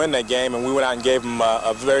supposed to win that game, and we went out and gave them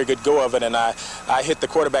a very good go of it, and I hit the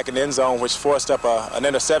quarterback in the end zone, which forced up an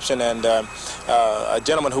interception, and a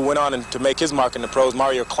gentleman who went on to make his mark in the pros,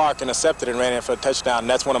 Mario Clark, intercepted and ran in for a touchdown, and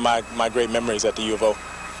that's one of my great memories at the U of O.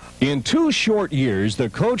 In 2 short years, the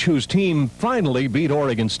coach whose team finally beat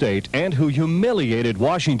Oregon State and who humiliated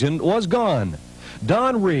Washington was gone.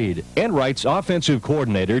 Don Reed, Enright's offensive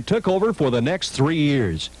coordinator, took over for the next 3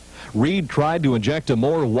 years. Reed tried to inject a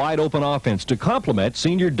more wide-open offense to complement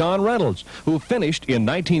senior Don Reynolds, who finished in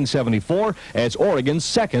 1974 as Oregon's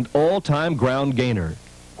second all-time ground gainer.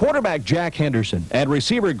 Quarterback Jack Henderson and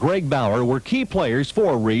receiver Greg Bauer were key players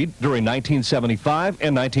for Reed during 1975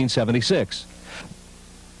 and 1976.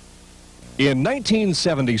 In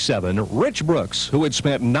 1977, Rich Brooks, who had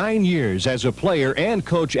spent 9 years as a player and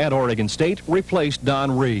coach at Oregon State, replaced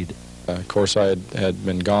Don Reed. Of course, I had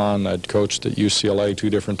been gone. I'd coached at UCLA 2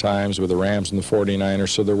 different times with the Rams and the 49ers,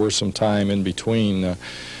 so there was some time in between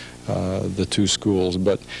the 2 schools.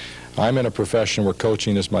 But I'm in a profession where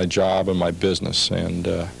coaching is my job and my business, and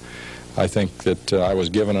I think that I was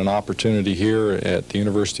given an opportunity here at the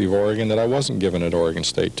University of Oregon that I wasn't given at Oregon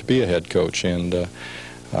State to be a head coach, and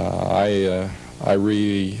I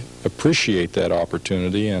really appreciate that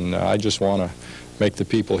opportunity, and I just want to make the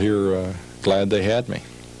people here glad they had me.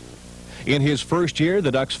 In his first year,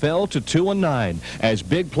 the Ducks fell to 2-9, as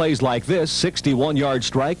big plays like this 61-yard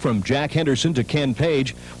strike from Jack Henderson to Ken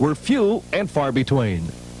Page were few and far between.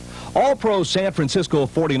 All-Pro San Francisco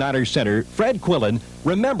 49ers center Fred Quillen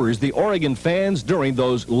remembers the Oregon fans during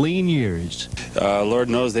those lean years. Lord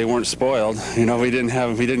knows they weren't spoiled. You know, we didn't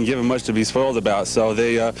give them much to be spoiled about. So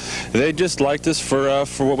they just liked us for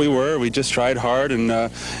what we were. We just tried hard, and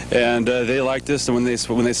they liked us when they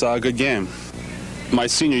saw a good game. My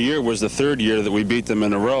senior year was the 3rd year that we beat them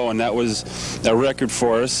in a row, and that was a record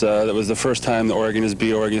for us. That was the first time that Oregon has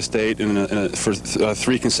beat Oregon State for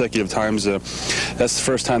 3 consecutive times. That's the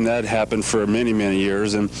first time that happened for many, many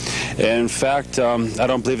years. And in fact, I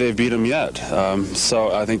don't believe they've beat them yet.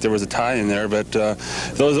 So I think there was a tie in there. But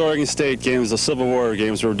those Oregon State games, the Civil War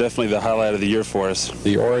games, were definitely the highlight of the year for us.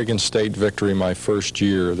 The Oregon State victory my first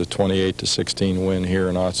year, the 28-16 win here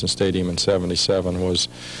in Autzen Stadium in '77, was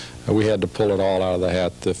we had to pull it all out of the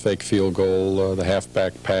hat, the fake field goal, the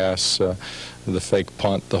halfback pass, the fake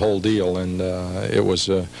punt, the whole deal, and it was,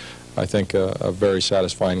 I think, a very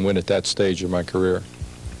satisfying win at that stage of my career.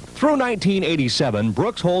 Through 1987,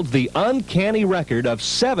 Brooks holds the uncanny record of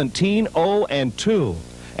 17-0-2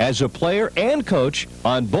 as a player and coach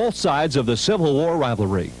on both sides of the Civil War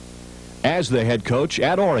rivalry. As the head coach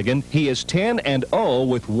at Oregon, he is 10-0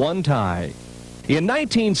 with 1 tie. In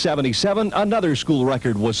 1977, another school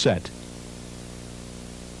record was set.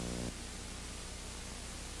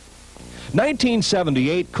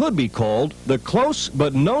 1978 could be called the close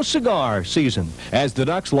but no cigar season, as the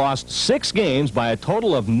Ducks lost 6 games by a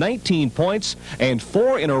total of 19 points and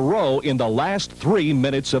 4 in a row in the last 3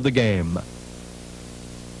 minutes of the game.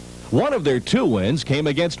 One of their 2 wins came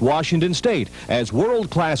against Washington State, as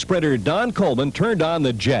world-class sprinter Don Coleman turned on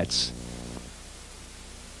the Jets.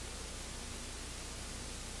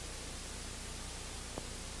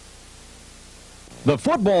 The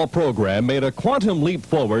football program made a quantum leap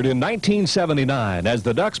forward in 1979 as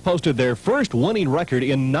the Ducks posted their first winning record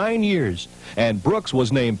in 9 years, and Brooks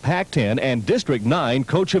was named Pac-10 and District 9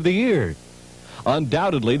 Coach of the Year.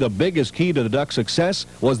 Undoubtedly, the biggest key to the Ducks' success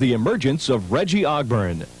was the emergence of Reggie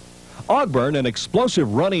Ogburn. Ogburn, an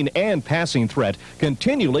explosive running and passing threat,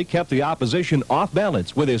 continually kept the opposition off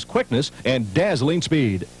balance with his quickness and dazzling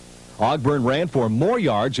speed. Ogburn ran for more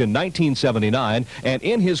yards in 1979 and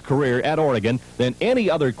in his career at Oregon than any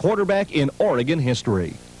other quarterback in Oregon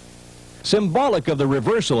history. Symbolic of the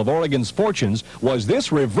reversal of Oregon's fortunes was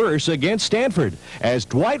this reverse against Stanford, as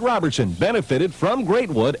Dwight Robertson benefited from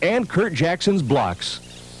Greatwood and Kurt Jackson's blocks.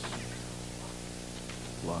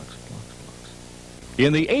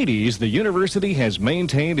 In the 80s, the university has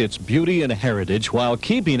maintained its beauty and heritage while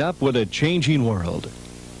keeping up with a changing world.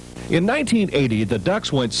 In 1980, the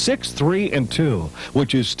Ducks went 6-3-2,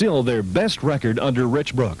 which is still their best record under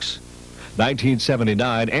Rich Brooks.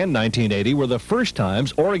 1979 and 1980 were the first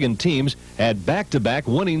times Oregon teams had back-to-back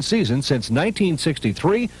winning seasons since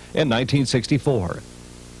 1963 and 1964.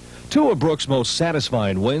 Two of Brooks' most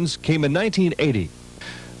satisfying wins came in 1980.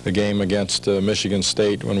 The game against Michigan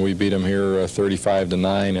State, when we beat them here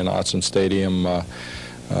 35-9 in Autzen Stadium,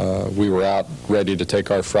 we were out ready to take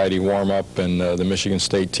our Friday warm-up, and the Michigan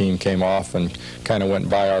State team came off and kind of went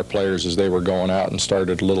by our players as they were going out and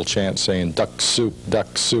started a little chant saying, "Duck soup,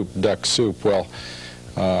 duck soup, duck soup." Well,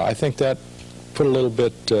 I think that put a little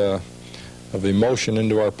bit of emotion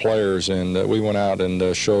into our players, and we went out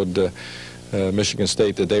and showed Michigan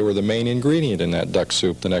State that they were the main ingredient in that duck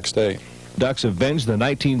soup the next day. Ducks avenged the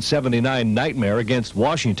 1979 nightmare against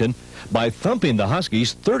Washington by thumping the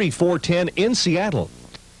Huskies 34-10 in Seattle.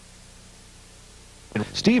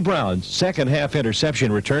 Steve Brown's second-half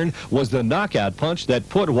interception return was the knockout punch that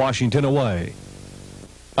put Washington away.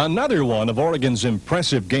 Another one of Oregon's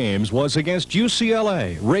impressive games was against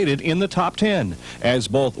UCLA, rated in the top 10, as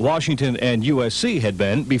both Washington and USC had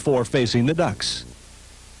been before facing the Ducks.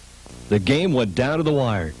 The game went down to the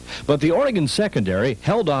wire, but the Oregon secondary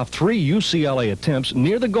held off 3 UCLA attempts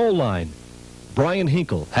near the goal line. Brian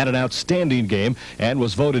Hinkle had an outstanding game and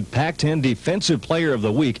was voted Pac-10 Defensive Player of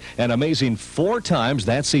the Week an amazing 4 times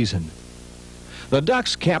that season. The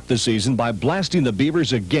Ducks capped the season by blasting the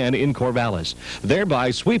Beavers again in Corvallis,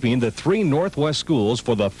 thereby sweeping the 3 Northwest schools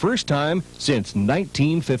for the first time since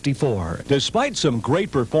 1954. Despite some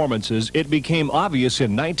great performances, it became obvious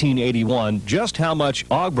in 1981 just how much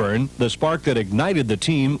Ogburn, the spark that ignited the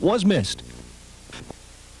team, was missed.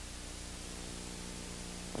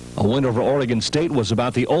 A win over Oregon State was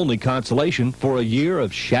about the only consolation for a year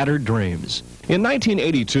of shattered dreams. In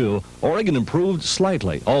 1982, Oregon improved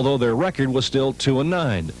slightly, although their record was still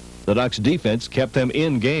 2-9. The Ducks' defense kept them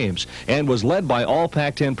in games and was led by all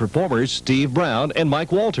Pac-10 performers Steve Brown and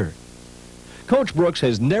Mike Walter. Coach Brooks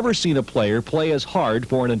has never seen a player play as hard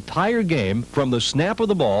for an entire game from the snap of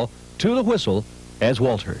the ball to the whistle as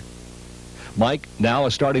Walter. Mike, now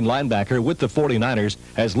a starting linebacker with the 49ers,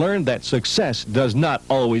 has learned that success does not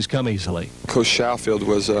always come easily. Coach Schofield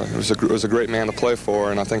was a great man to play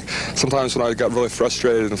for, and I think sometimes when I got really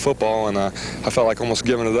frustrated in football and I felt like almost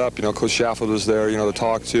giving it up, Coach Schofield was there, to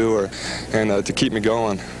talk to and to keep me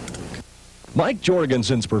going. Mike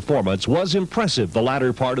Jorgensen's performance was impressive the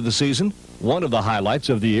latter part of the season. One of the highlights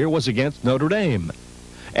of the year was against Notre Dame.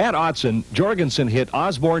 At Autzen, Jorgensen hit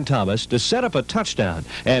Osborne Thomas to set up a touchdown,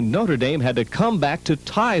 and Notre Dame had to come back to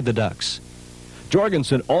tie the Ducks.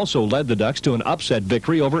 Jorgensen also led the Ducks to an upset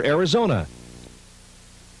victory over Arizona.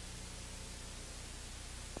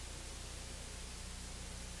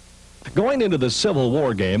 Going into the Civil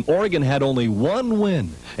War game, Oregon had only 1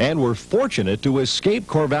 win and were fortunate to escape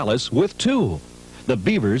Corvallis with 2. The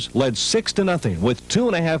Beavers led 6-0 with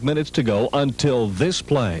 2.5 minutes to go until this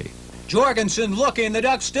play. Jorgensen looking, the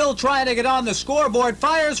Ducks still trying to get on the scoreboard,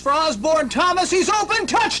 fires for Osborne Thomas, he's open,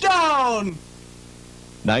 touchdown!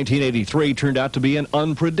 1983 turned out to be an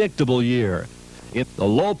unpredictable year. The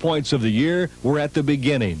low points of the year were at the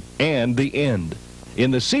beginning and the end.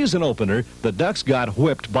 In the season opener, the Ducks got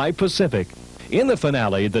whipped by Pacific. In the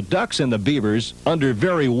finale, the Ducks and the Beavers, under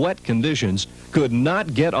very wet conditions, could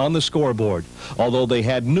not get on the scoreboard, although they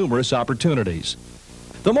had numerous opportunities.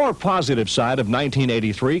 The more positive side of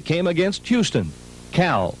 1983 came against Houston,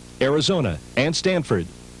 Cal, Arizona, and Stanford.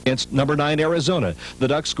 Against number 9 Arizona, the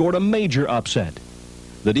Ducks scored a major upset.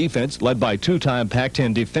 The defense, led by 2-time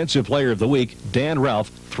Pac-10 Defensive Player of the Week, Dan Ralph,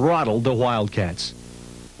 throttled the Wildcats.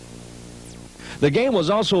 The game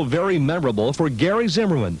was also very memorable for Gary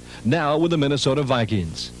Zimmerman, now with the Minnesota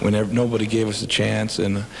Vikings. Whenever nobody gave us a chance,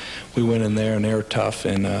 and we went in there and they were tough,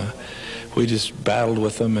 and we just battled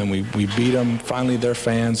with them, and we beat them. Finally, their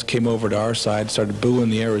fans came over to our side, started booing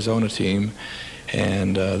the Arizona team,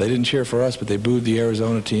 and they didn't cheer for us, but they booed the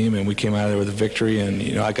Arizona team, and we came out of there with a victory,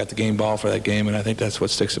 and, I got the game ball for that game, and I think that's what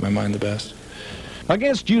sticks in my mind the best.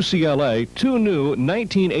 Against UCLA, 2 new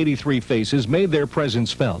 1983 faces made their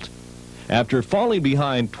presence felt. After falling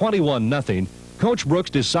behind 21-0, Coach Brooks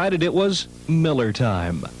decided it was Miller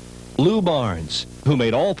time. Lou Barnes, who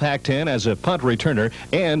made all Pac-10 as a punt returner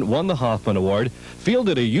and won the Hoffman Award,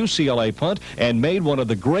 fielded a UCLA punt and made one of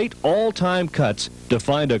the great all-time cuts to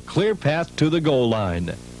find a clear path to the goal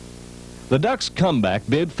line. The Ducks' comeback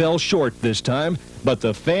bid fell short this time, but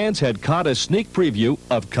the fans had caught a sneak preview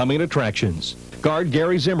of coming attractions. Guard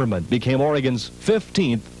Gary Zimmerman became Oregon's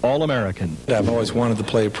 15th All-American. I've always wanted to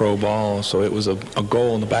play pro ball, so it was a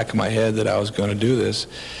goal in the back of my head that I was going to do this.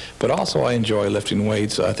 But also I enjoy lifting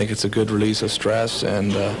weights. I think it's a good release of stress,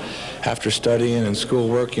 and after studying and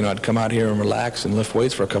schoolwork, I'd come out here and relax and lift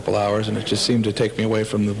weights for a couple hours, and it just seemed to take me away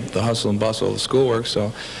from the hustle and bustle of the schoolwork.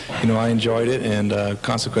 So, I enjoyed it, and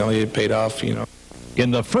consequently it paid off,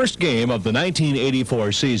 In the first game of the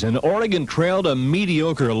 1984 season, Oregon trailed a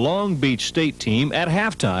mediocre Long Beach State team at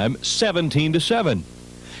halftime 17-7.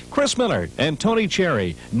 Chris Miller and Tony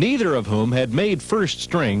Cherry, neither of whom had made first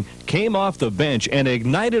string, came off the bench and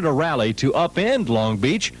ignited a rally to upend Long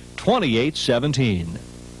Beach 28-17.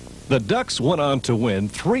 The Ducks went on to win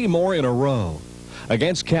 3 more in a row.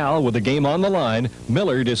 Against Cal with the game on the line,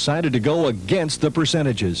 Miller decided to go against the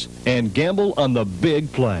percentages and gamble on the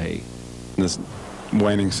big play. This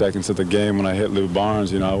waning seconds of the game, when I hit Lou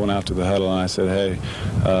Barnes, I went out to the huddle and I said, hey,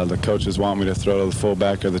 the coaches want me to throw to the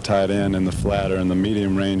fullback or the tight end in the flat or in the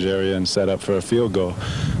medium range area and set up for a field goal.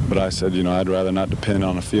 But I said, I'd rather not depend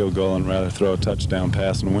on a field goal and rather throw a touchdown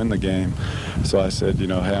pass and win the game. So I said, hey,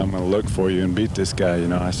 I'm going to look for you and beat this guy.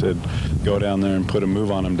 I said, go down there and put a move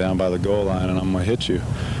on him down by the goal line and I'm going to hit you.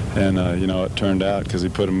 And, it turned out because he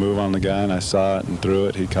put a move on the guy and I saw it and threw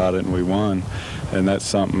it, he caught it and we won. And that's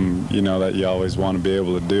something, that you always want to be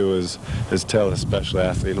able to do is tell a special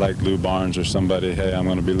athlete like Lou Barnes or somebody, hey, I'm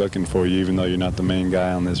going to be looking for you even though you're not the main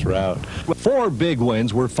guy on this route. 4 big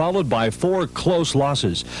wins were followed by 4 close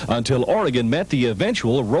losses until Oregon met the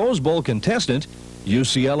eventual Rose Bowl contestant,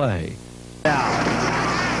 UCLA. And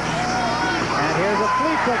here's a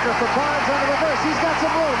flea flicker for Barnes on the reverse. He's got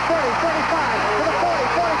some room. 30, 35, to the 40,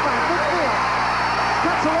 45, midfield.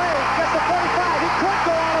 Cuts away, gets the 45. He could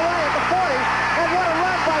go all the way at the 40. And what a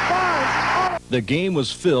run by Barnes. The game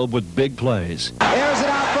was filled with big plays. Airs it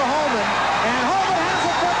out for Holman, and Holman has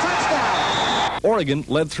it for a touchdown. Oregon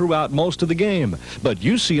led throughout most of the game, but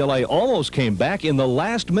UCLA almost came back in the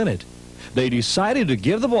last minute. They decided to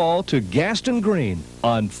give the ball to Gaston Green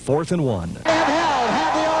on 4th and 1.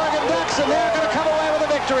 Have the Oregon Ducks, and they're going to come away with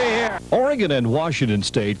a victory here. Oregon and Washington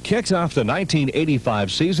State kicked off the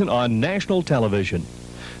 1985 season on national television.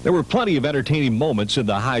 There were plenty of entertaining moments in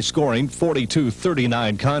the high-scoring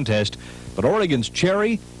 42-39 contest, but Oregon's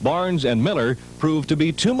Cherry, Barnes, and Miller proved to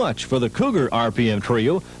be too much for the Cougar RPM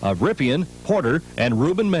trio of Ripien, Porter, and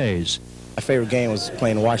Ruben Mays. My favorite game was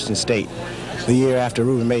playing Washington State. The year after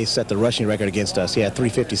Ruben Mays set the rushing record against us, he had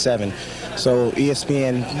 357. So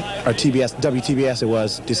ESPN, or TBS, WTBS it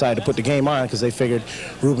was, decided to put the game on because they figured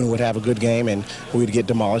Ruben would have a good game and we'd get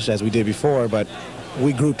demolished as we did before. But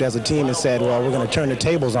we grouped as a team and said, well, we're going to turn the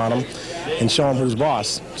tables on them and show them who's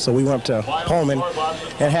boss. So we went up to Pullman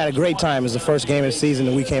and had a great time. It was the first game of the season,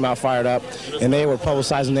 and we came out fired up. And they were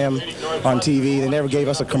publicizing them on TV. They never gave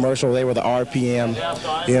us a commercial. They were the RPM,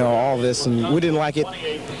 all this. And we didn't like it.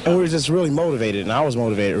 And we were just really motivated. And I was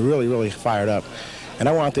motivated, really, really fired up. And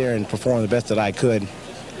I went out there and performed the best that I could.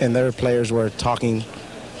 And their players were talking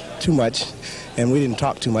too much. And we didn't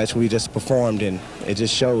talk too much. We just performed, and it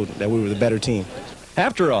just showed that we were the better team.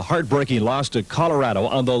 After a heartbreaking loss to Colorado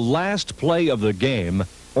on the last play of the game,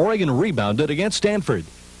 Oregon rebounded against Stanford.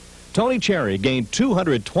 Tony Cherry gained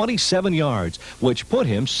 227 yards, which put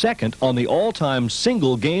him second on the all-time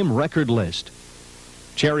single-game record list.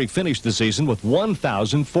 Cherry finished the season with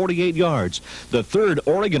 1,048 yards, the 3rd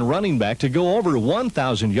Oregon running back to go over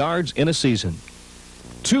 1,000 yards in a season.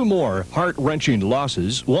 2 more heart-wrenching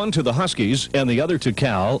losses, one to the Huskies and the other to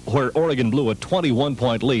Cal, where Oregon blew a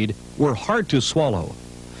 21-point lead, were hard to swallow.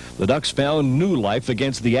 The Ducks found new life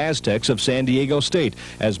against the Aztecs of San Diego State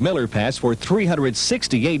as Miller passed for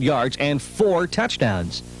 368 yards and 4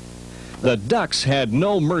 touchdowns. The Ducks had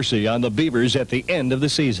no mercy on the Beavers at the end of the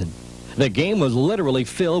season. The game was literally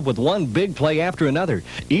filled with one big play after another,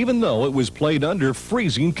 even though it was played under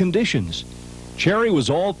freezing conditions. Cherry was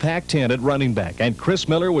all Pac-10 at running back, and Chris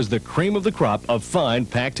Miller was the cream of the crop of fine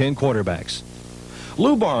Pac-10 quarterbacks.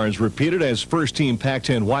 Lou Barnes repeated as first-team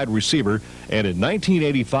Pac-10 wide receiver, and in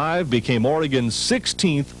 1985 became Oregon's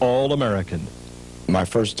 16th All-American. My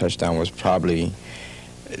first touchdown was probably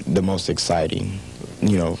the most exciting,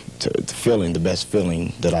 the best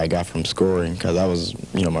feeling that I got from scoring, because that was,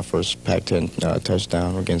 my first Pac-10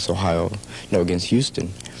 touchdown against Ohio, against Houston.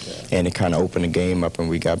 And it kind of opened the game up, and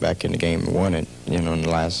we got back in the game and won it, in the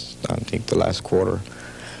last quarter.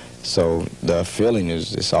 So the feeling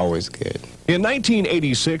is always good. In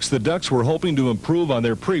 1986, the Ducks were hoping to improve on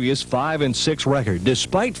their previous 5-6 record,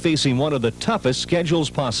 despite facing one of the toughest schedules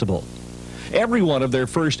possible. Every one of their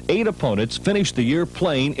first 8 opponents finished the year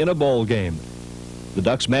playing in a bowl game. The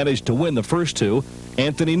Ducks managed to win the first 2.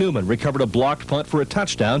 Anthony Newman recovered a blocked punt for a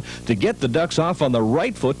touchdown to get the Ducks off on the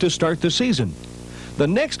right foot to start the season. The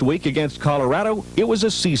next week against Colorado, it was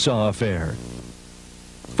a seesaw affair.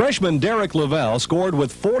 Freshman Derek Lavelle scored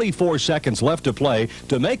with 44 seconds left to play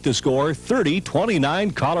to make the score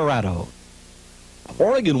 30-29 Colorado.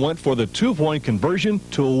 Oregon went for the 2-point conversion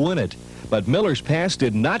to win it, but Miller's pass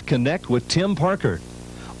did not connect with Tim Parker.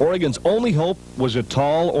 Oregon's only hope was a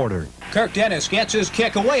tall order. Kirk Dennis gets his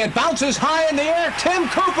kick away. It bounces high in the air. Tim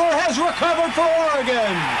Cooper has recovered for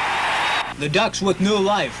Oregon. The Ducks with new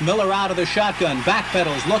life. Miller out of the shotgun.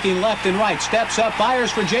 Backpedals, looking left and right. Steps up, fires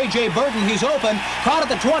for J.J. Burton. He's open. Caught at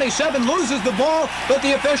the 27, loses the ball, but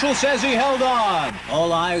the official says he held on.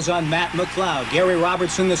 All eyes on Matt McLeod. Gary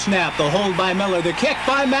Robertson the snap. The hold by Miller. The kick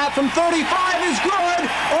by Matt from 35 is good.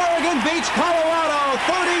 Oregon beats Colorado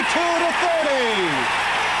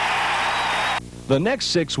 32-30. The next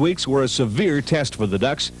 6 weeks were a severe test for the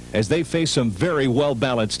Ducks as they faced some very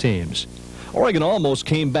well-balanced teams. Oregon almost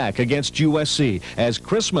came back against USC as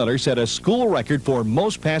Chris Miller set a school record for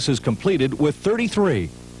most passes completed with 33.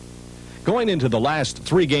 Going into the last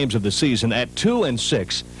 3 games of the season at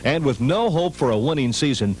 2-6 and with no hope for a winning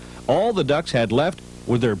season, all the Ducks had left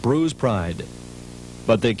was their bruised pride.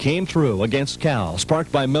 But they came through against Cal,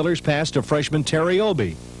 sparked by Miller's pass to freshman Terry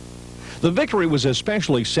Obey. The victory was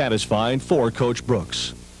especially satisfying for Coach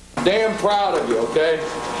Brooks. Damn proud of you, okay?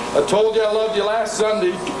 I told you I loved you last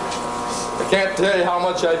Sunday. I can't tell you how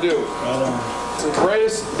much I do. It's the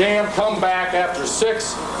greatest damn comeback after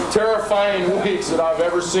 6 terrifying weeks that I've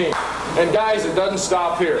ever seen. And guys, it doesn't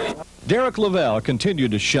stop here. Derek Lavelle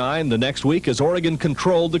continued to shine the next week as Oregon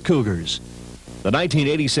controlled the Cougars. The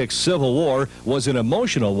 1986 Civil War was an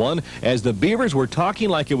emotional one as the Beavers were talking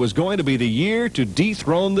like it was going to be the year to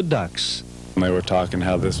dethrone the Ducks. They were talking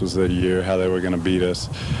how this was the year, how they were going to beat us.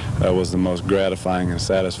 That was the most gratifying and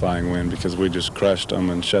satisfying win because we just crushed them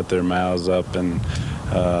and shut their mouths up. And,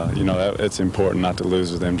 you know, it's important not to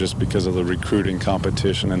lose with them just because of the recruiting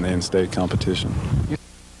competition and the in-state competition.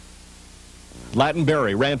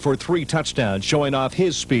 Lattenberry ran for 3 touchdowns, showing off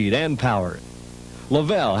his speed and power.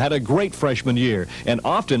 Lavelle had a great freshman year and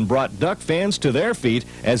often brought Duck fans to their feet,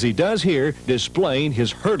 as he does here, displaying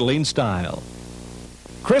his hurdling style.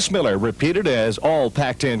 Chris Miller repeated as all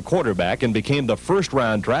Pac-10 quarterback and became the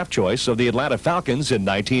first-round draft choice of the Atlanta Falcons in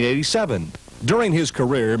 1987. During his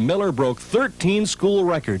career, Miller broke 13 school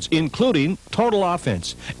records, including total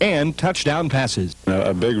offense and touchdown passes.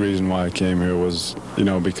 A big reason why I came here was, you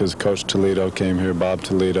know, because Coach Toledo came here, Bob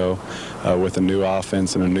Toledo, with a new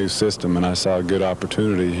offense and a new system, and I saw a good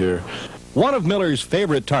opportunity here. One of Miller's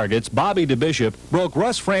favorite targets, Bobby DeBishop, broke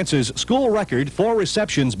Russ France's school record for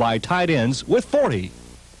receptions by tight ends with 40.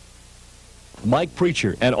 Mike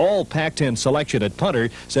Preacher, an all Pac-10 selection at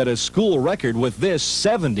punter, set a school record with this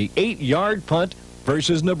 78-yard punt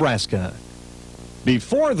versus Nebraska.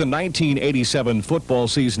 Before the 1987 football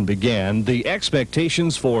season began, the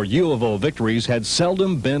expectations for U of O victories had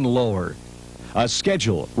seldom been lower. A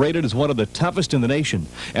schedule rated as one of the toughest in the nation,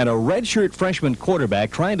 and a redshirt freshman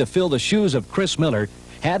quarterback trying to fill the shoes of Chris Miller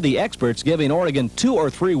had the experts giving Oregon 2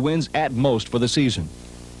 or 3 wins at most for the season.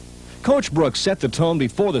 Coach Brooks set the tone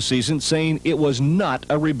before the season, saying it was not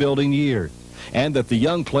a rebuilding year and that the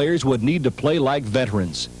young players would need to play like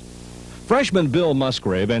veterans. Freshman Bill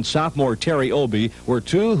Musgrave and sophomore Terry Obey were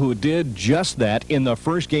 2 who did just that in the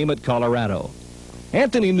first game at Colorado.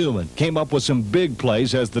 Anthony Newman came up with some big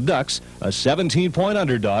plays as the Ducks, a 17-point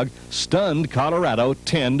underdog, stunned Colorado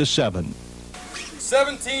 10-7.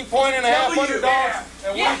 17-point-and-a-half underdogs,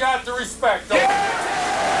 and we got the respect.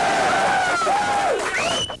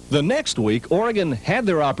 The next week, Oregon had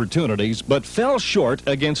their opportunities, but fell short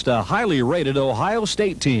against a highly rated Ohio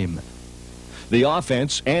State team. The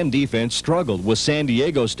offense and defense struggled with San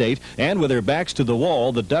Diego State, and with their backs to the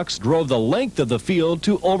wall, the Ducks drove the length of the field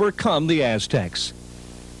to overcome the Aztecs.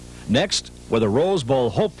 Next were the Rose Bowl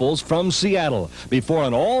hopefuls from Seattle, before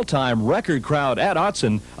an all-time record crowd at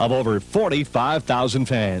Autzen of over 45,000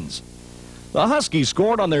 fans. The Huskies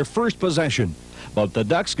scored on their first possession, but the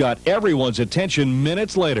Ducks got everyone's attention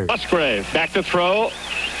minutes later. Musgrave back to throw.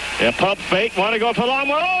 A pump fake. Want to go for long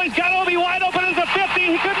one. Oh, he's got Obey wide open at the 50.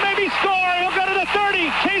 He could maybe score. He'll go to the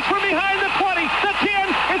 30. Chase from behind the 20. The 10.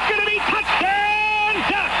 It's going to be touchdown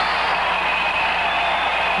Ducks.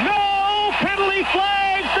 No penalty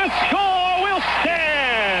flags. The score will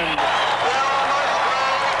stand.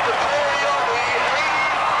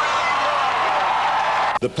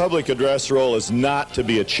 The public address role is not to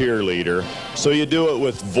be a cheerleader, so you do it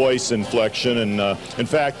with voice inflection. And in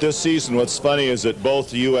fact, this season, what's funny is that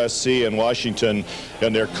both USC and Washington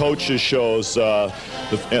and their coaches shows, the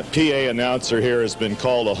PA announcer here has been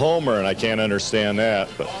called a homer, and I can't understand that.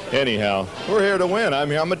 But anyhow, we're here to win.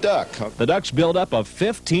 I'm a Duck. The Ducks build up a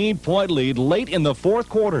 15-point lead late in the fourth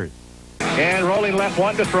quarter. And rolling left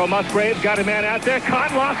one to throw. Musgrave got a man out there.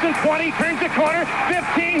 Caught Lawson, 20, turns the corner,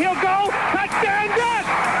 15, he'll go. Touchdown, Ducks!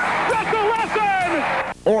 Russell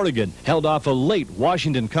Wilson! Oregon held off a late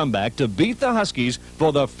Washington comeback to beat the Huskies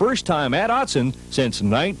for the first time at Autzen since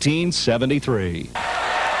 1973.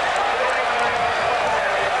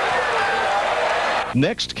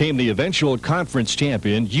 Next came the eventual conference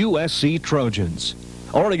champion USC Trojans.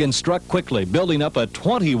 Oregon struck quickly, building up a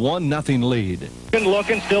 21-0 lead. Still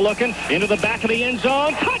looking, into the back of the end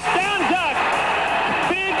zone. Touchdown, Ducks!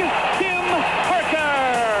 Big Tim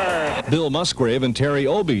Parker! Bill Musgrave and Terry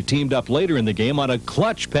Obey teamed up later in the game on a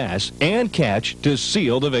clutch pass and catch to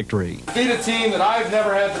seal the victory. Beat a team that I've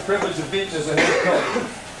never had the privilege of beating as a head coach.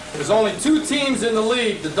 There's only 2 teams in the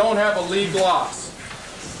league that don't have a league loss.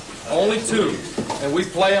 Only 2, and we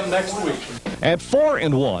play them next week. At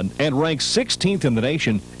 4-1 and ranked 16th in the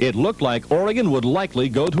nation, it looked like Oregon would likely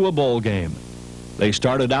go to a bowl game. They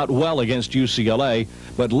started out well against UCLA,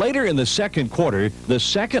 but later in the second quarter, the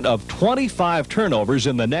second of 25 turnovers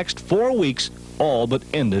in the next 4 weeks all but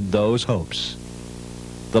ended those hopes.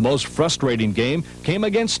 The most frustrating game came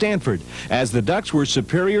against Stanford, as the Ducks were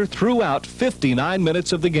superior throughout 59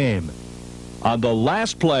 minutes of the game. On the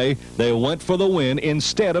last play, they went for the win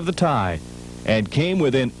instead of the tie, and came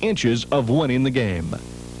within inches of winning the game.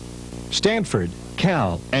 Stanford,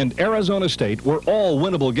 Cal, and Arizona State were all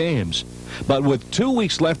winnable games, but with 2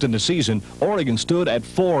 weeks left in the season, Oregon stood at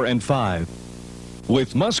 4-5.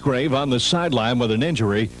 With Musgrave on the sideline with an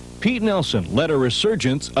injury, Pete Nelson led a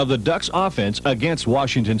resurgence of the Ducks offense against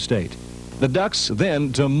Washington State. The Ducks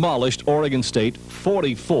then demolished Oregon State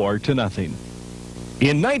 44-0.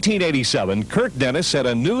 In 1987, Kirk Dennis set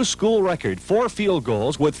a new school record for field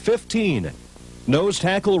goals with 15. Nose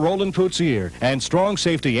tackle Roland Poutsier and strong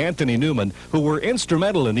safety Anthony Newman, who were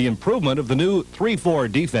instrumental in the improvement of the new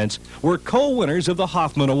 3-4 defense, were co-winners of the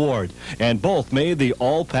Hoffman Award, and both made the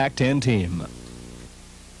All-Pac-10 team.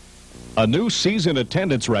 A new season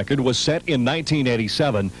attendance record was set in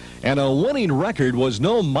 1987, and a winning record was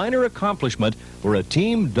no minor accomplishment for a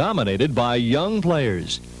team dominated by young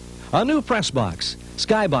players. A new press box,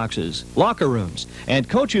 skyboxes, locker rooms, and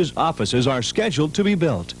coaches' offices are scheduled to be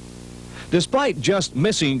built. Despite just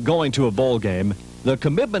missing going to a bowl game, the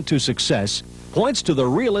commitment to success points to the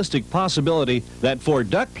realistic possibility that for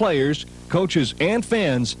Duck players, coaches, and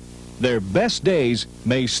fans, their best days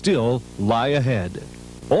may still lie ahead.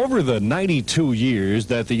 Over the 92 years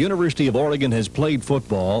that the University of Oregon has played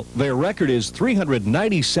football, their record is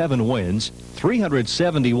 397 wins,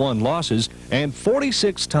 371 losses, and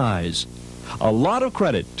 46 ties. A lot of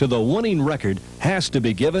credit to the winning record has to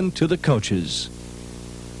be given to the coaches.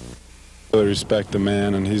 I really respect the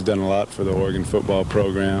man, and he's done a lot for the Oregon football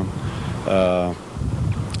program.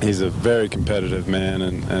 He's a very competitive man,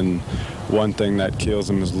 and one thing that kills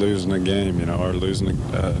him is losing a game, or losing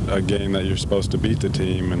a game that you're supposed to beat the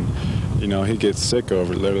team. And, he gets sick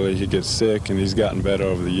over it. Literally, he gets sick, and he's gotten better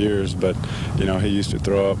over the years. But, he used to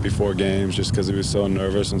throw up before games just because he was so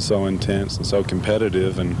nervous and so intense and so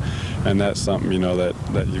competitive. And that's something,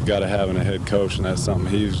 that you've got to have in a head coach, and that's something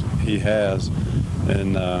he has.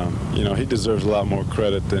 And, he deserves a lot more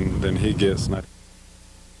credit than he gets.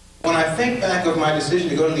 When I think back of my decision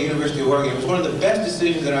to go to the University of Oregon, it was one of the best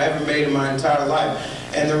decisions that I ever made in my entire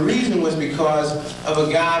life. And the reason was because of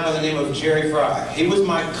a guy by the name of Jerry Fry. He was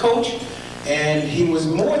my coach, and he was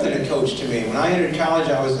more than a coach to me. When I entered college,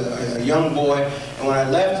 I was a young boy, and when I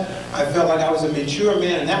left, I felt like I was a mature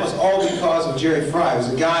man, and that was all because of Jerry Fry. He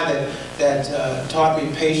was a guy that taught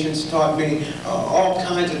me patience, taught me all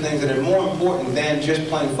kinds of things that are more important than just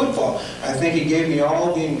playing football. I think he gave me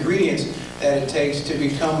all the ingredients that it takes to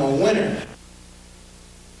become a winner.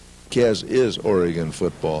 Kaz is Oregon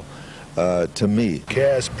football to me.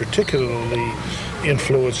 Kaz particularly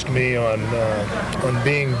influenced me on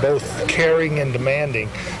being both caring and demanding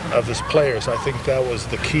of his players. I think that was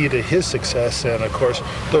the key to his success, and of course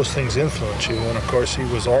those things influence you. And of course he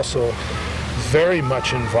was also very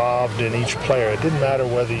much involved in each player. It didn't matter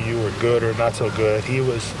whether you were good or not so good. He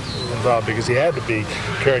was involved because he had to be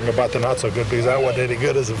caring about the not so good, because I wasn't any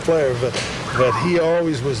good as a player. But he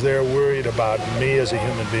always was there worried about me as a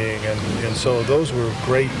human being, and so those were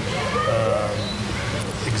great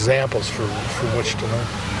examples from which to learn.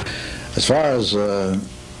 As far as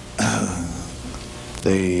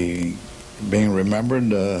the being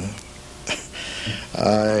remembered,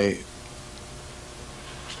 I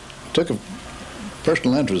took a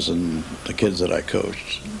personal interest in the kids that I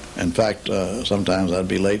coached. In fact, sometimes I'd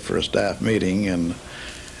be late for a staff meeting, and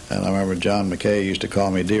I remember John McKay used to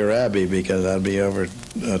call me Dear Abby because I'd be over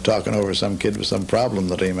talking over some kid with some problem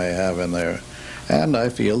that he may have in there. And I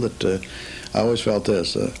feel that I always felt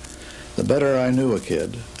this, the better I knew a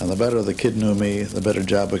kid and the better the kid knew me, the better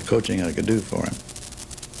job of coaching I could do for him.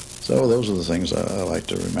 So those are the things I like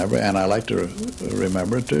to remember, and I like to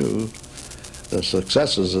remember, too, the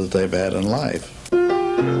successes that they've had in life.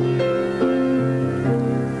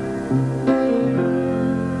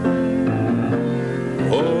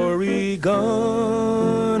 Oregon,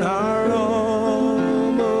 our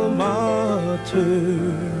alma mater,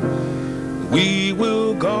 we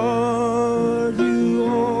will guard you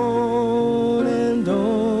on and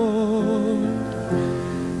on.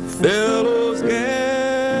 Fellows,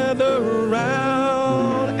 gather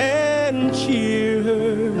around and cheer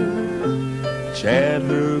her.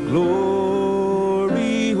 Chandler,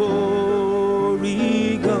 glory, Oregon.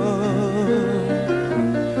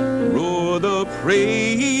 Roar the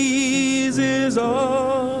praises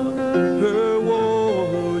of her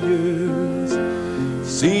warriors.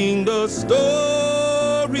 Sing the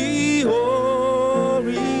story,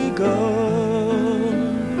 Oregon.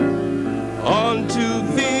 On to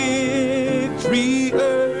victory